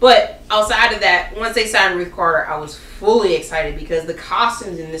is. But outside of that, once they signed Ruth Carter, I was fully excited because the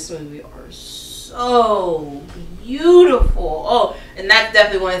costumes in this movie are so beautiful. Oh, and that's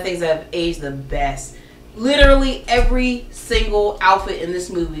definitely one of the things that have aged the best. Literally every single outfit in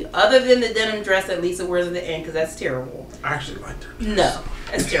this movie, other than the denim dress that Lisa wears at the end, because that's terrible. I actually liked her dress. No,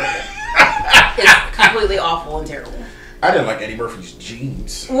 that's terrible. It's completely awful and terrible. I didn't like Eddie Murphy's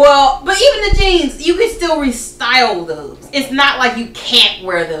jeans. Well, but even the jeans, you can still restyle those. It's not like you can't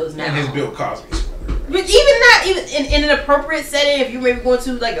wear those now. And his Bill Cosby sweater. But even that, even in an appropriate setting, if you're maybe going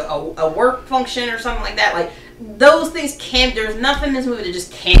to like a work function or something like that, like those things can't. There's nothing in this movie that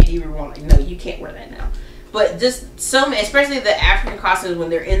just can't be worn. Like, no, you can't wear that now. But just so many, especially the African costumes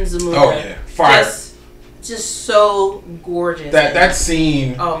when they're in Zamunda. Oh yeah, fire! Just so gorgeous. That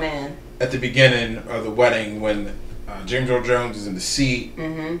scene. Oh man! At the beginning of the wedding when James Earl Jones is in the seat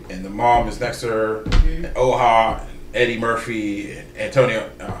and the mom is next to her, and Oha, and Eddie Murphy, and Antonio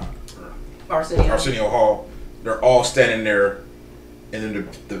Arsenio Hall, they're all standing there, and then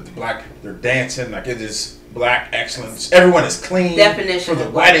the black, they're dancing like it is black excellence. Everyone is clean. Definition for the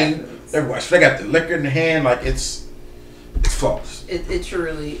of wedding. Everybody, they got the liquor in the hand, like it's flawless. It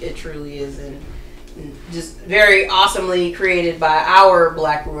truly is, and just very awesomely created by our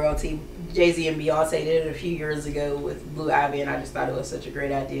Black royalty. Jay-Z and Beyonce did it a few years ago with Blue Ivy, and I just thought it was such a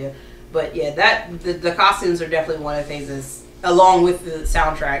great idea. But yeah, the costumes are definitely one of the things that's, along with the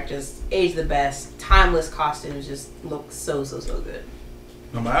soundtrack, just age the best. Timeless costumes just look so good.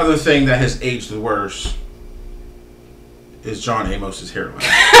 Now, my other thing that has aged the worst is John Amos's hairline.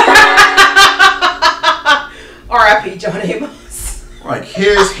 R.I.P. John Amos. Like,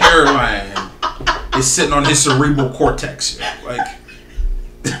 his hairline is sitting on his cerebral cortex. Like,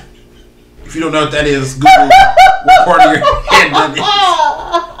 if you don't know what that is, Google what part of your head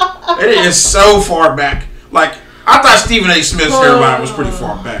that is. It is so far back. Like, I thought Stephen A. Smith's hairline was pretty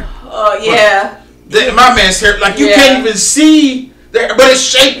far back. Oh, yeah. My man's hair, like, you can't even see there, but it's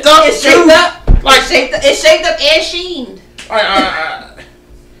shaped up. It's shaped up. Like, it's shaped up and sheened.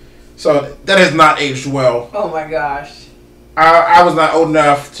 So that has not aged well. Oh my gosh. I was not old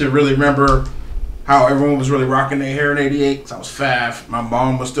enough to really remember how everyone was really rocking their hair in '88 because I was 5. My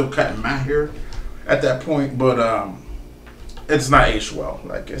mom was still cutting my hair at that point, but it's not aged well.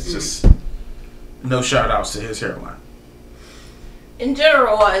 Like, it's just no shout outs to his hairline. In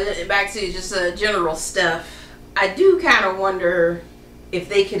general, back to just general stuff, I do kind of wonder if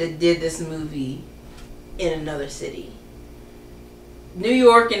they could have did this movie in another city. New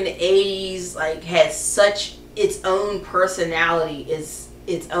York in the 80s like had such its own personality,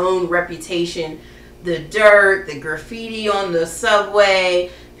 its own reputation. The dirt, the graffiti on the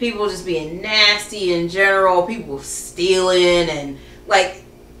subway, people just being nasty in general, people stealing, and like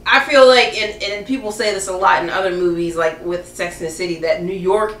I feel like, and people say this a lot in other movies like with Sex and the City, that New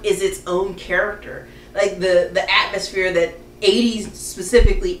York is its own character. Like the atmosphere that 80s,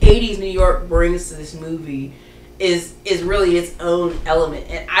 specifically 80s New York brings to this movie is really its own element,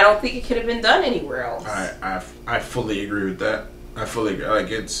 and I don't think it could have been done anywhere else. I fully agree with that. I fully agree. Like,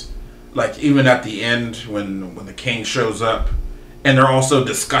 it's like even at the end when the king shows up, and they're also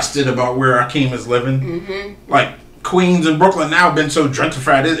disgusted about where Akeem is living. Mm-hmm. Like Queens and Brooklyn now have been so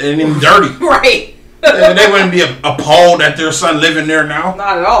gentrified it ain't even dirty. Right. They wouldn't be appalled at their son living there now.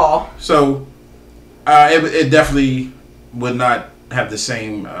 Not at all. So it definitely would not have the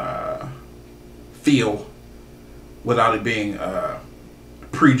same feel without it being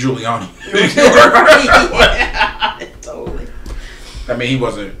pre-Giuliani. Yeah, totally. I mean, he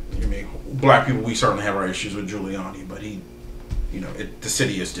wasn't. I mean, black people, we certainly have our issues with Giuliani, but he, the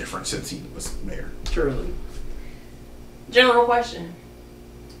city is different since he was mayor. Truly. General question: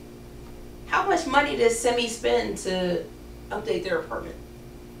 how much money does Semi spend to update their apartment?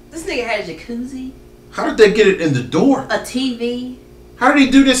 This nigga had a jacuzzi. How did they get it in the door? A TV. How did he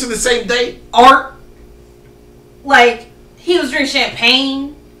do this in the same day? Art. Like, he was drinking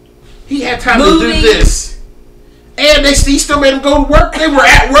champagne. He had time to do this. And he still made him go to work. They were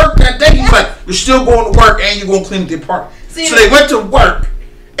at work that day. He's like, you're still going to work and you're going to clean the apartment. So they went to work.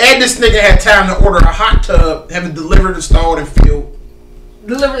 And this nigga had time to order a hot tub, have it delivered, installed, and filled.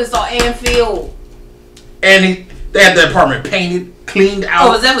 Delivered, installed, and filled. And they had the apartment painted, cleaned out. Oh,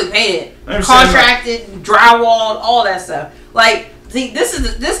 it was definitely painted. Contracted, drywalled, all that stuff. Like, see,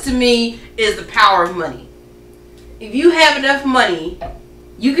 this to me is the power of money. If you have enough money,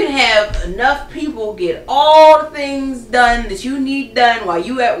 you can have enough people get all the things done that you need done while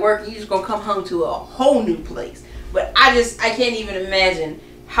you at work. You just gonna come home to a whole new place. But I can't even imagine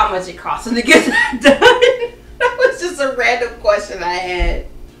how much it costs them to get that done. That was just a random question I had.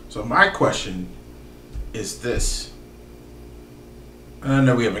 So my question is this. And I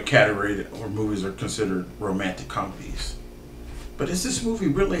know we have a category where movies are considered romantic comedies. But is this movie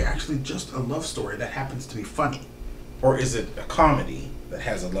really actually just a love story that happens to be funny? Or is it a comedy that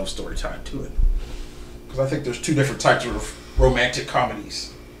has a love story tied to it? Because I think there's two different types of romantic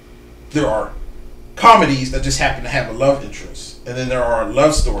comedies. There are comedies that just happen to have a love interest. And then there are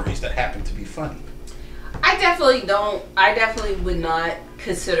love stories that happen to be funny. I definitely would not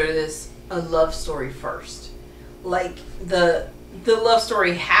consider this a love story first. Like, the love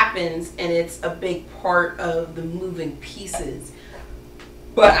story happens and it's a big part of the moving pieces.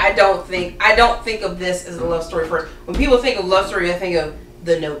 But I don't think of this as a love story first. When people think of love story, I think of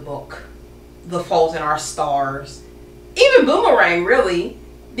The Notebook, The Fault in Our Stars, even Boomerang, really,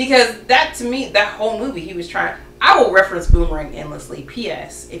 because that, to me, that whole movie, he was trying. I will reference Boomerang endlessly.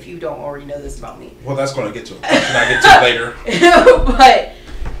 P.S. If you don't already know this about me. Well, that's going to get to a question I get to later. But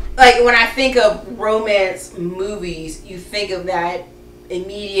like, when I think of romance movies, you think of that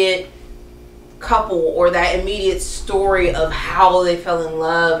immediate couple or that immediate story of how they fell in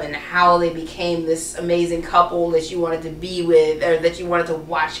love and how they became this amazing couple that you wanted to be with, or that you wanted to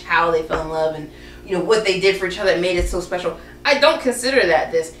watch how they fell in love and what they did for each other that made it so special. I don't consider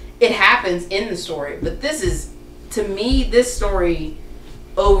that this. It happens in the story, but this is, to me, this story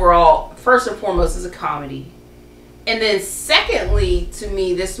overall, first and foremost, is a comedy. And then secondly, to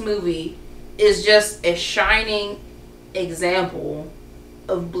me, this movie is just a shining example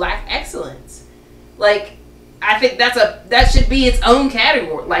of black excellence. Like, I think that should be its own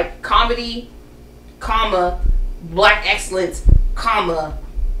category. Like, comedy, comma, black excellence, comma,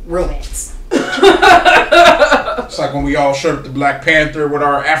 romance. It's like when we all showed up to Black Panther with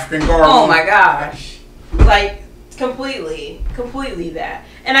our African garb. Oh my gosh. Like, completely that.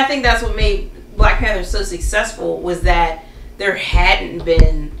 And I think that's what made Black Panther so successful, was that there hadn't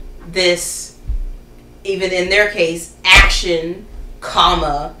been this, even in their case, action,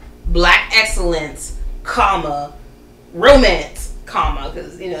 comma, black excellence, comma, romance, comma,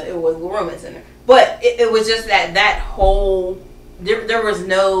 because it was romance in there. But it was just that whole, there was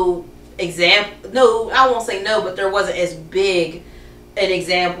no example, no, I won't say no, but there wasn't as big an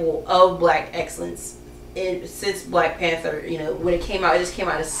example of black excellence since Black Panther. When it came out, it just came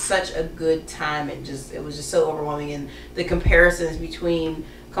out at such a good time. It was just so overwhelming, and the comparisons between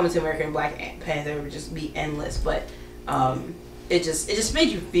Coming to America and Black Panther would just be endless. But it just made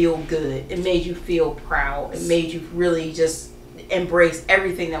you feel good. It made you feel proud. It made you really just embrace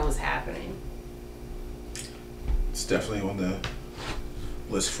everything that was happening. It's definitely on the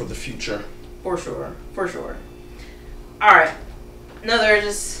list for the future. For sure. Alright. Another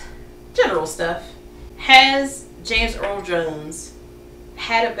just general stuff. Has James Earl Jones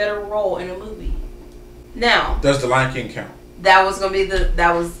had a better role in a movie? Now, does The Lion King count? That was going to be the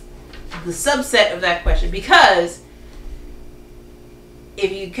subset of that question, because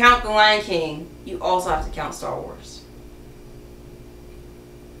if you count The Lion King, you also have to count Star Wars.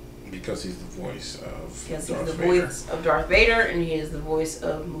 Because he's the voice of Because he's the voice of Darth Vader, and he is the voice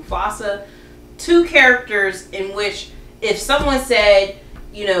of Mufasa. Two characters in which, if someone said,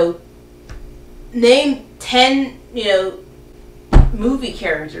 name 10, movie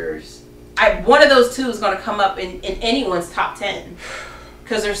characters. One of those two is going to come up in anyone's top 10.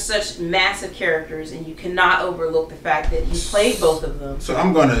 Because they're such massive characters, and you cannot overlook the fact that he played both of them. So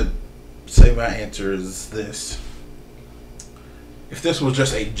I'm going to say my answer is this. If this was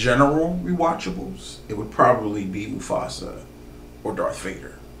just a general rewatchables, it would probably be Mufasa or Darth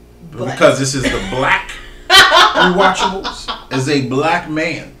Vader. But because this is the Black Rewatchables, as a black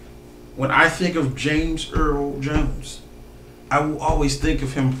man, when I think of James Earl Jones, I will always think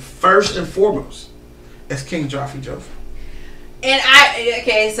of him first and foremost as King Joffrey Joffrey. And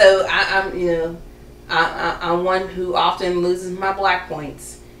I'm one who often loses my black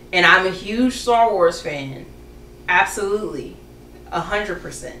points, and I'm a huge Star Wars fan, absolutely,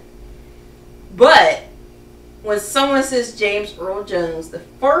 100%. But when someone says James Earl Jones, the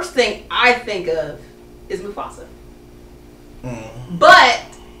first thing I think of is Mufasa. But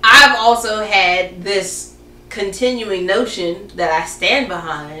I've also had this continuing notion that I stand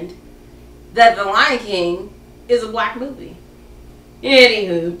behind that The Lion King is a black movie.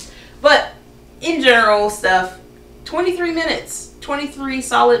 Anywho, but in general stuff, 23 minutes, 23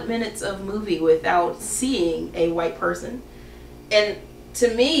 solid minutes of movie without seeing a white person. And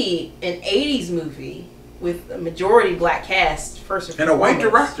to me, an 80s movie with a majority black cast, first and a white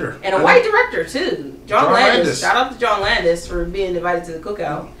director. And a white director, too. John Landis. Shout out to John Landis for being invited to the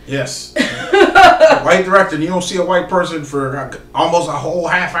cookout. Yes. A white director. You don't see a white person for almost a whole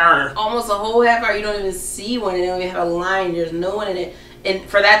half hour. Almost a whole half hour. You don't even see one. They don't even have a line. There's no one in it. And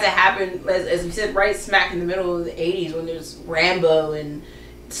for that to happen, as we said, right smack in the middle of the 80s when there's Rambo and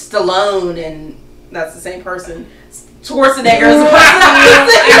Stallone, and that's the same person. Schwarzenegger is the person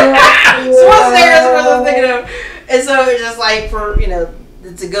I was thinking of. And so it's just like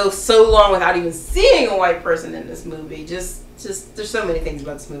to go so long without even seeing a white person in this movie. Just there's so many things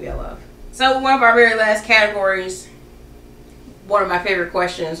about this movie I love. So one of our very last categories, one of my favorite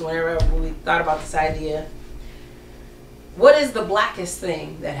questions whenever we thought about this idea. What is the blackest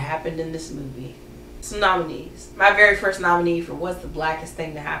thing that happened in this movie? Some nominees. My very first nominee for what's the blackest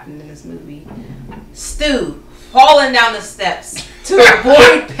thing that happened in this movie? Stu falling down the steps to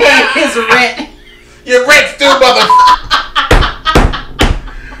avoid paying his rent. Your rent, Stu,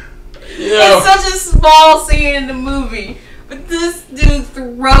 It's such a small scene in the movie, but this dude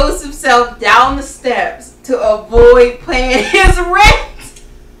throws himself down the steps to avoid paying his rent.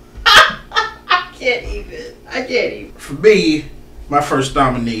 I can't even. For me, my first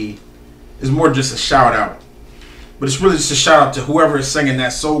nominee is more just a shout out. But it's really just a shout out to whoever is singing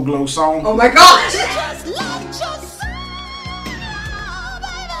that Soul Glow song. Oh my gosh!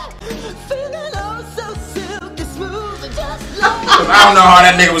 I don't know how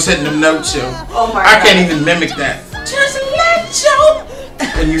that nigga was hitting them notes, yo. Oh my God. I can't even mimic that. Just let Joe.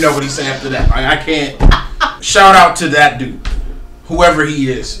 And you know what he said after that. I can't. Shout out to that dude. Whoever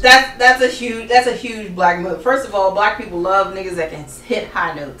he is. That's a huge black move. First of all, black people love niggas that can hit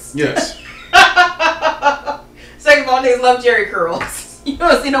high notes. Yes. Second of all, niggas love Jerry curls. You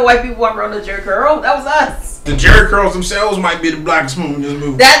don't see no white people walking around with Jerry curl. That was us. The Jerry curls themselves might be the blackest move in this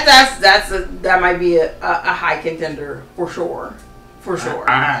movie. That might be a high contender for sure. For sure.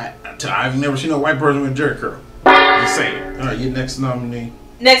 I've never seen a white person with a Jerry curl. Just saying. All right, your next nominee.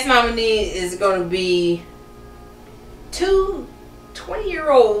 Next nominee is going to be two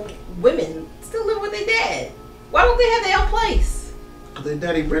 20-year-old women still live with their dad. Why don't they have their own place? Because their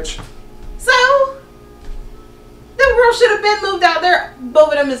daddy rich. So, them girls should have been moved out there.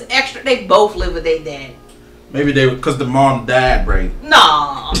 Both of them is extra. They both live with their dad. Maybe because the mom died, right?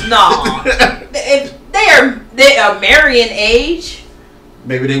 No. If they are marrying age.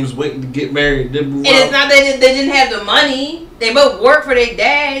 Maybe they was waiting to get married. Then move and out. It's not that they didn't have the money. They both work for their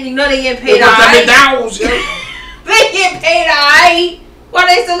dad. You know they getting paid They get paid alright. Why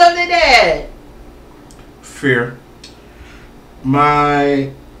they still love their dad? Fair.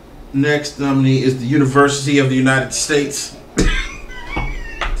 My next nominee is the University of the United States.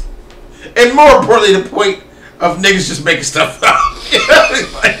 And more importantly, the point of niggas just making stuff up.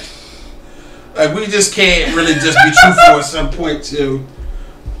 like we just can't really just be truthful at some point too.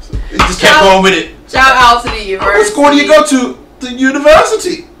 We just kept going with it. Shout out to the university. What school do you go to? The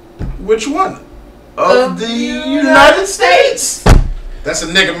university. Which one? Of the United States. That's a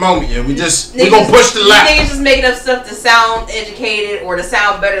nigga moment, yeah. We gonna push the lap. Niggas just making up stuff to sound educated or to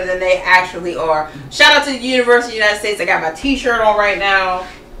sound better than they actually are. Shout out to the University of the United States. I got my t-shirt on right now.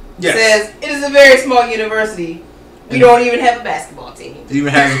 Yes. It says, it is a very small university. We don't even have a basketball team. It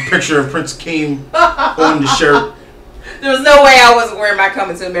even has a picture of Prince Akeem on the shirt. There was no way I wasn't wearing my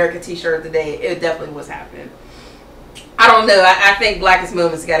Coming to America t-shirt today. It definitely was happening. I don't know. I think Blackest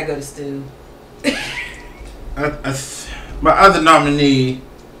Moments got to go to Stu. My other nominee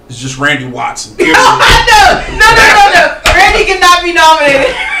is just Randy Watson. No. Randy cannot be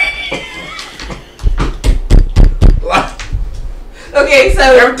nominated. Okay, so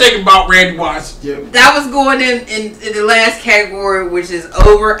everything about Randy Watson. Yeah. That was going in the last category, which is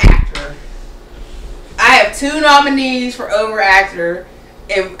over actor. I have 2 nominees for over actor,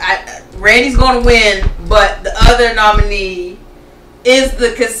 and Randy's going to win, but the other nominee is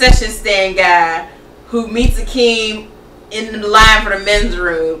the concession stand guy who meets Akeem in the line for the men's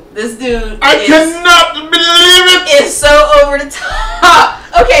room. This dude cannot believe it. Is so over the top.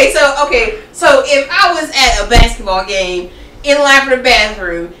 Okay, so if I was at a basketball game in line for the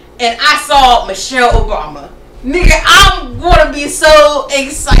bathroom and I saw Michelle Obama, nigga, I'm gonna be so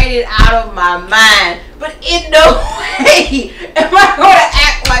excited out of my mind. But in no way am I gonna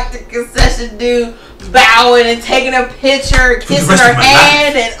act like the concession dude, bowing and taking a picture, kissing her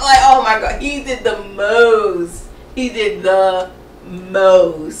hand, and like, oh my god, he did the most. He did the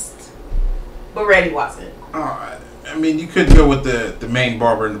most. But Randy Watson. I mean, you could go with the main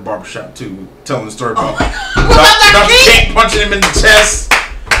barber in the barbershop too, telling the story about Dr. King punching him in the chest,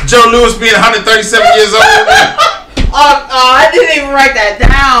 Joe Louis being 137 years old. I didn't even write that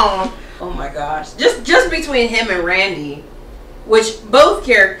down. Oh my gosh. Just between him and Randy, which both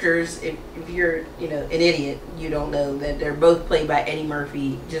characters, if you're, an idiot, you don't know that they're both played by Eddie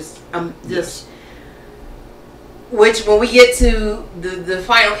Murphy. Which, when we get to the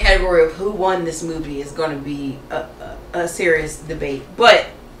final category of who won this movie, is going to be a serious debate. But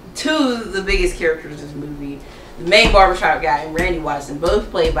 2 of the biggest characters in this movie, the main barbershop guy and Randy Watson,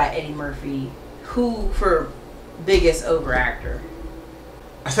 both played by Eddie Murphy. Who for biggest over actor?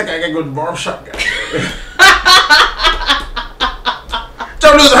 I think I gotta go to the barbershop guy.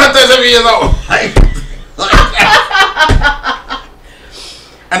 Joe Louis 137 years old.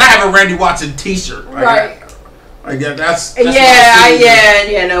 And I have a Randy Watson t-shirt. Right. That's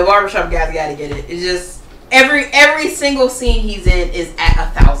no, barbershop guys gotta get it. It's just every single scene he's in is at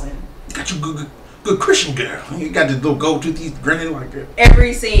 1,000. Got you good Christian girl. You got the little gold tooth teeth grinning like that.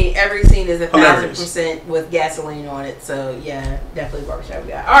 Every scene is 1,000% with gasoline on it. So yeah, definitely barbershop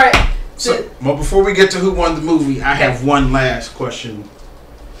guy. All right. So, well, before we get to who won the movie, I have one last question.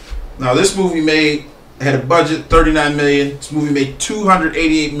 Now, this movie had a budget $39 million. This movie made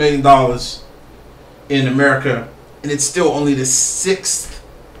 $288 million in America, and it's still only the 6th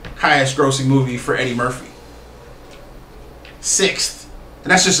highest grossing movie for Eddie Murphy. 6th.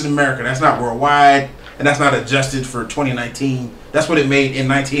 And that's just in America. That's not worldwide, and that's not adjusted for 2019. That's what it made in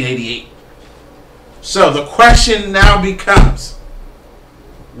 1988. So the question now becomes,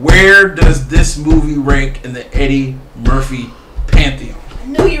 where does this movie rank in the Eddie Murphy pantheon? I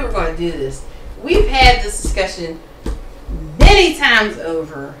knew you were going to do this. We've had this discussion many times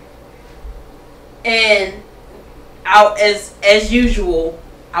over. And as usual,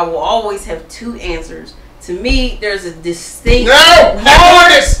 I will always have 2 answers. To me, there's a distinct,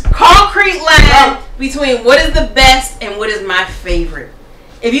 concrete line between what is the best and what is my favorite.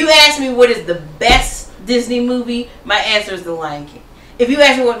 If you ask me what is the best Disney movie, my answer is The Lion King. If you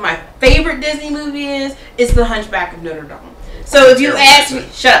ask me what my favorite Disney movie is, it's The Hunchback of Notre Dame. So if you ask me,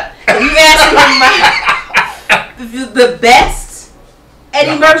 shut up. If you ask me what the best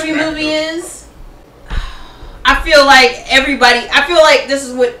Eddie Murphy movie is, I feel like this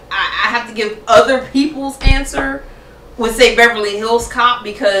is what I have to give other people's answer, would say Beverly Hills Cop,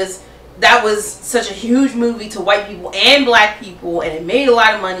 because that was such a huge movie to white people and black people, and it made a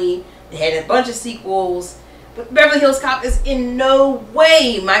lot of money. It had a bunch of sequels. But Beverly Hills Cop is in no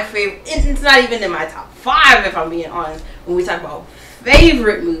way my favorite. It's not even in my top 5, if I'm being honest. When we talk about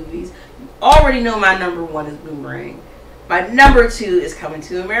favorite movies, you already know my number 1 is Boomerang. My number 2 is Coming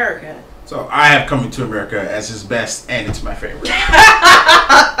to America. So I have Coming to America as his best, and it's my favorite.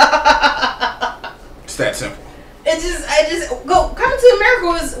 It's that simple. Coming to America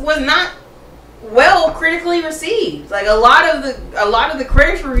was not well critically received. Like a lot of the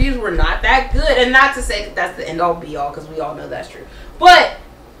critics' reviews were not that good, and not to say that that's the end all be all, because we all know that's true. But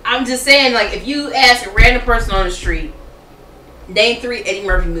I'm just saying, like, if you ask a random person on the street, name 3 Eddie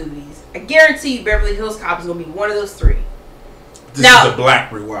Murphy movies, I guarantee you Beverly Hills Cop is gonna be one of those 3. This is the Black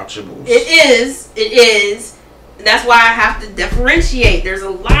Rewatchables. It is. And that's why I have to differentiate. There's a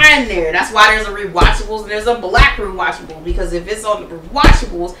line there. That's why there's a Rewatchables and there's a Black Rewatchable. Because if it's on the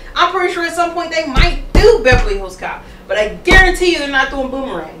Rewatchables, I'm pretty sure at some point they might do Beverly Hills Cop. But I guarantee you they're not doing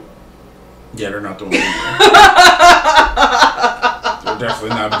Boomerang. Yeah, they're not doing Boomerang. They're definitely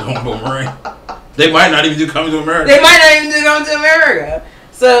not doing Boomerang. They might not even do Coming to America.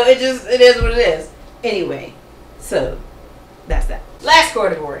 So it is what it is. Anyway, so that's that. Last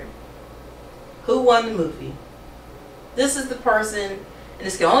category. Who won the movie? This is the person, and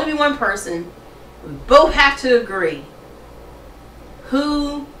this can only be one person. We both have to agree.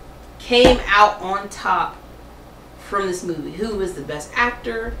 Who came out on top from this movie? Who was the best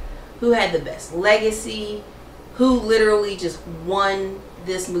actor? Who had the best legacy? Who literally just won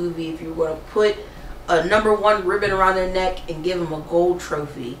this movie? If you were going to put a #1 ribbon around their neck and give them a gold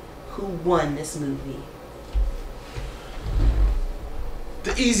trophy, who won this movie?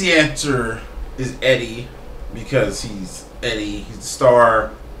 The easy answer is Eddie, because he's Eddie. He's the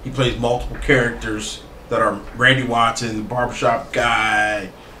star. He plays multiple characters that are Randy Watson, the barbershop guy.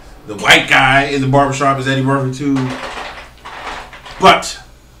 The white guy in the barbershop is Eddie Murphy too. But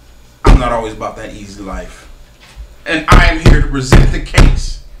I'm not always about that easy life. And I am here to present the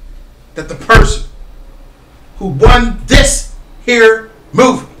case that the person who won this here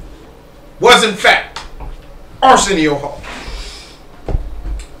movie was in fact Arsenio Hall.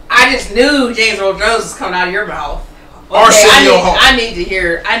 I just knew James Earl Jones was coming out of your mouth. Okay, Arsenio Hall. I need to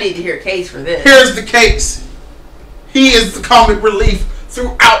hear a case for this. Here's the case. He is the comic relief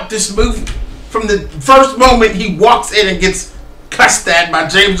throughout this movie. From the first moment he walks in and gets cussed at by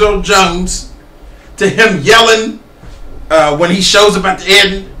James Earl Jones, to him yelling when he shows up at the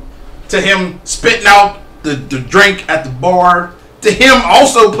end, to him spitting out the drink at the bar, to him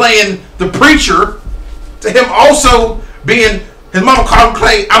also playing the preacher, to him also being, his mama called him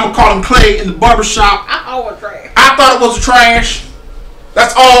Clay, I'm gonna call him Clay in the barbershop. I thought it was a trash.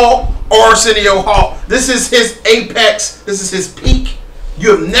 That's all Arsenio Hall. This is his apex. This is his peak.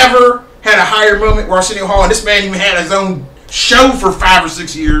 You have never had a higher moment where Arsenio Hall, and this man even had his own show for 5 or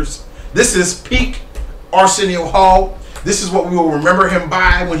 6 years. This is peak Arsenio Hall. This is what we will remember him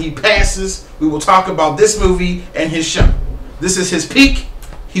by when he passes. We will talk about this movie and his show. This is his peak.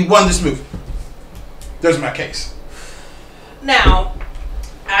 He won this movie. There's my case. Now,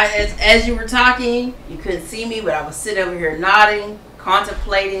 as you were talking, you couldn't see me, but I was sitting over here nodding,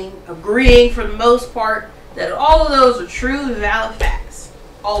 contemplating, agreeing for the most part that all of those are true and valid facts.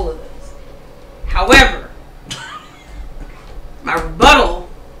 All of those. However, my rebuttal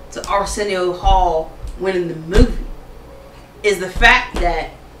to Arsenio Hall winning the movie is the fact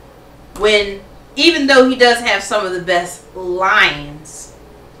that even though he does have some of the best lines,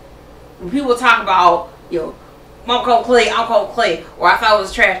 when people talk about, Mom called Clay, I'll call Clay, or I thought it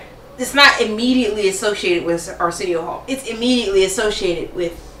was trash, it's not immediately associated with Arsenio Hall. It's immediately associated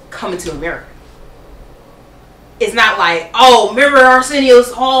with Coming to America. It's not like, oh, remember Arsenio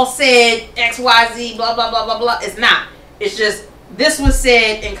Hall said XYZ, blah, blah, blah, blah, blah. It's not. It's just, this was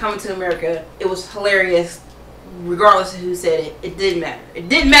said in Coming to America. It was hilarious, regardless of who said it. It didn't matter. It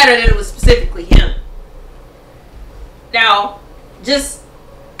didn't matter that it was specifically him. Now, just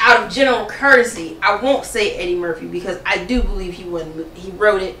out of general courtesy, I won't say Eddie Murphy, because I do believe he won. He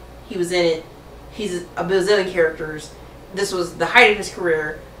wrote it. He was in it. He's a bazillion characters. This was the height of his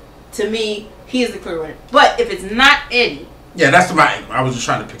career. To me, he is the clear winner. But if it's not Eddie, yeah, that's my angle. I was just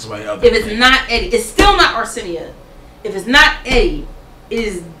trying to pick somebody else. If it's not Eddie, it's still not Arsenio. If it's not Eddie, it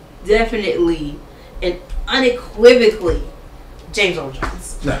is definitely and unequivocally James Earl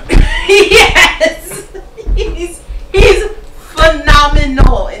Jones. No. Yes, he's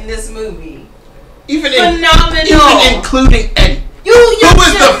phenomenal in this movie. Even including Eddie. Who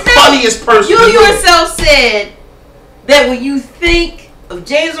was the funniest person? You yourself said that when you think of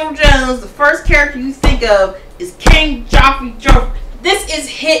James Earl Jones, the first character you think of is King Joffrey. This is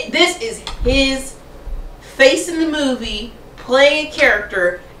his face in the movie, playing a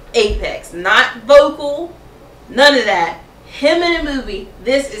character, apex, not vocal, none of that. Him in a movie,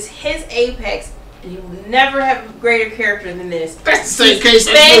 this is his apex. You will never have a greater character than this. That's the same case.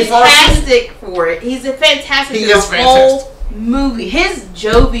 He's fantastic for it. He's a fantastic in the whole movie. His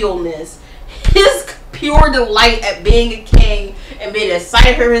jovialness, his pure delight at being a king and being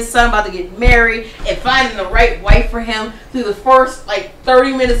excited for his son about to get married and finding the right wife for him through the first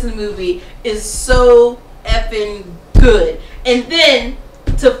 30 minutes of the movie is so effing good. And then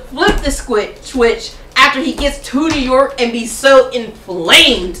to flip the switch after he gets to New York and be so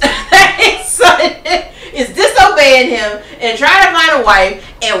inflamed that his son is disobeying him and trying to find a wife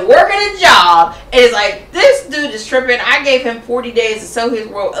and working a job, and it's like, this dude is tripping. I gave him 40 days to sow his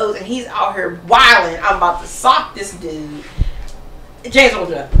world oats and he's out here wilding. I'm about to sock this dude. James Earl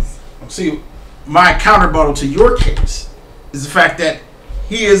Jones. See, my counterbottle to your case is the fact that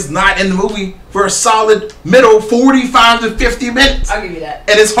he is not in the movie for a solid middle 45 to 50 minutes. I'll give you that.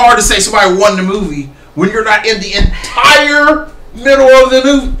 And it's hard to say somebody won the movie when you're not in the entire middle of the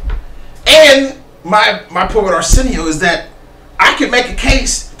movie. And my point with Arsenio is that I can make a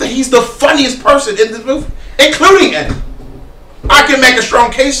case that he's the funniest person in this movie, including Eddie. I can make a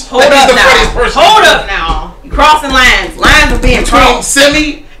strong case. Hold that up he's the now. funniest person. Hold up now. You crossing lines. Lines are being Between crossed.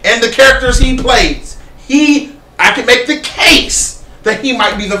 Simi and the characters he plays, I can make the case that he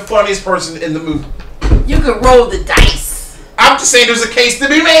might be the funniest person in the movie. You could roll the dice. I'm just saying there's a case to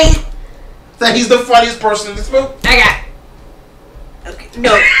be made that he's the funniest person in this movie. I got. Okay.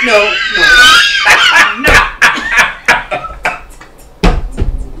 No.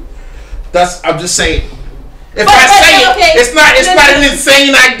 I'm just saying. If But, I say okay. it's not an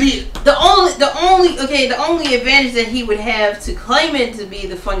insane idea. The only advantage that he would have to claim it to be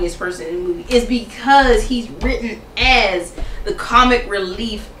the funniest person in the movie is because he's written as the comic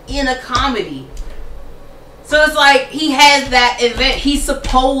relief in a comedy. So it's like he has that event. He's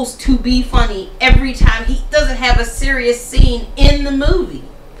supposed to be funny every time. He doesn't have a serious scene in the movie.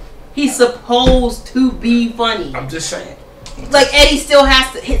 He's supposed to be funny. I'm just saying. Like Eddie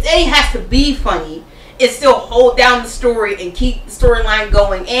has to be funny. And still hold down the story and keep the storyline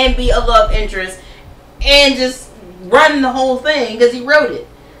going and be a love interest and just run the whole thing because he wrote it.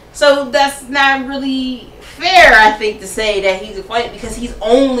 So that's not really fair, I think, to say that he's funny because he's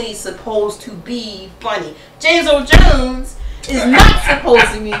only supposed to be funny. James Earl Jones is not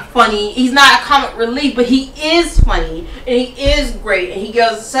supposed to be funny. He's not a comic relief, but he is funny and he is great and he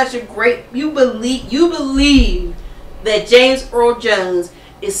does such a great. You believe that James Earl Jones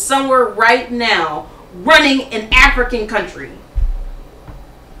is somewhere right now running an African country.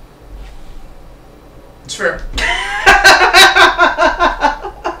 It's fair.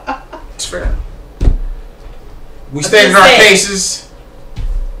 It's fair. We stated our cases.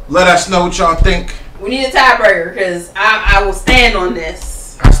 Let us know what y'all think. We need a tiebreaker because I will stand on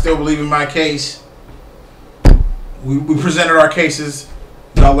this. I still believe in my case. We presented our cases.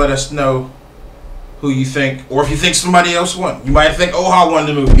 Y'all let us know who you think, or if you think somebody else won. You might think Oha won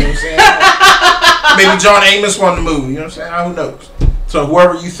the movie. You know what I'm saying? Maybe John Amos won the movie. You know what I'm saying? Who knows? So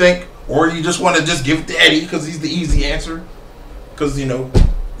whoever you think, or you just want to just give it to Eddie because he's the easy answer, because you know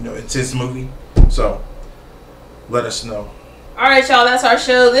it's his movie. So let us know. All right, y'all. That's our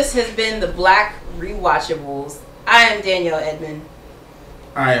show. This has been the Black Rewatchables. I am Danielle Edmond.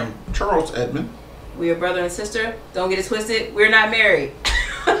 I am Charles Edmond. We are brother and sister. Don't get it twisted. We're not married.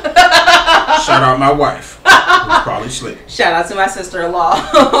 Shout out my wife. Who's probably sleeping. Shout out to my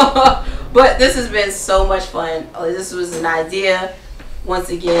sister-in-law. But this has been so much fun. This was an idea. Once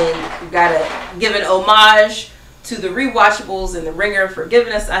again, we've got to give an homage to the Rewatchables and the Ringer for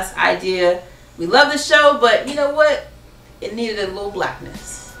giving us this idea. We love the show, but you know what? It needed a little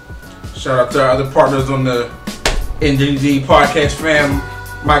blackness. Shout out to our other partners on the NDC podcast fam.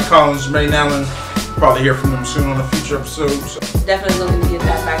 Mike Collins, Jermaine Allen. Probably hear from them soon on a future episode. So. Definitely looking to get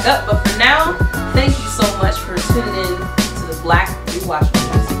that back up. But for now, thank you so much for tuning in to the Black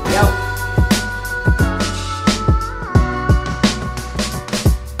Rewatchables. Yo.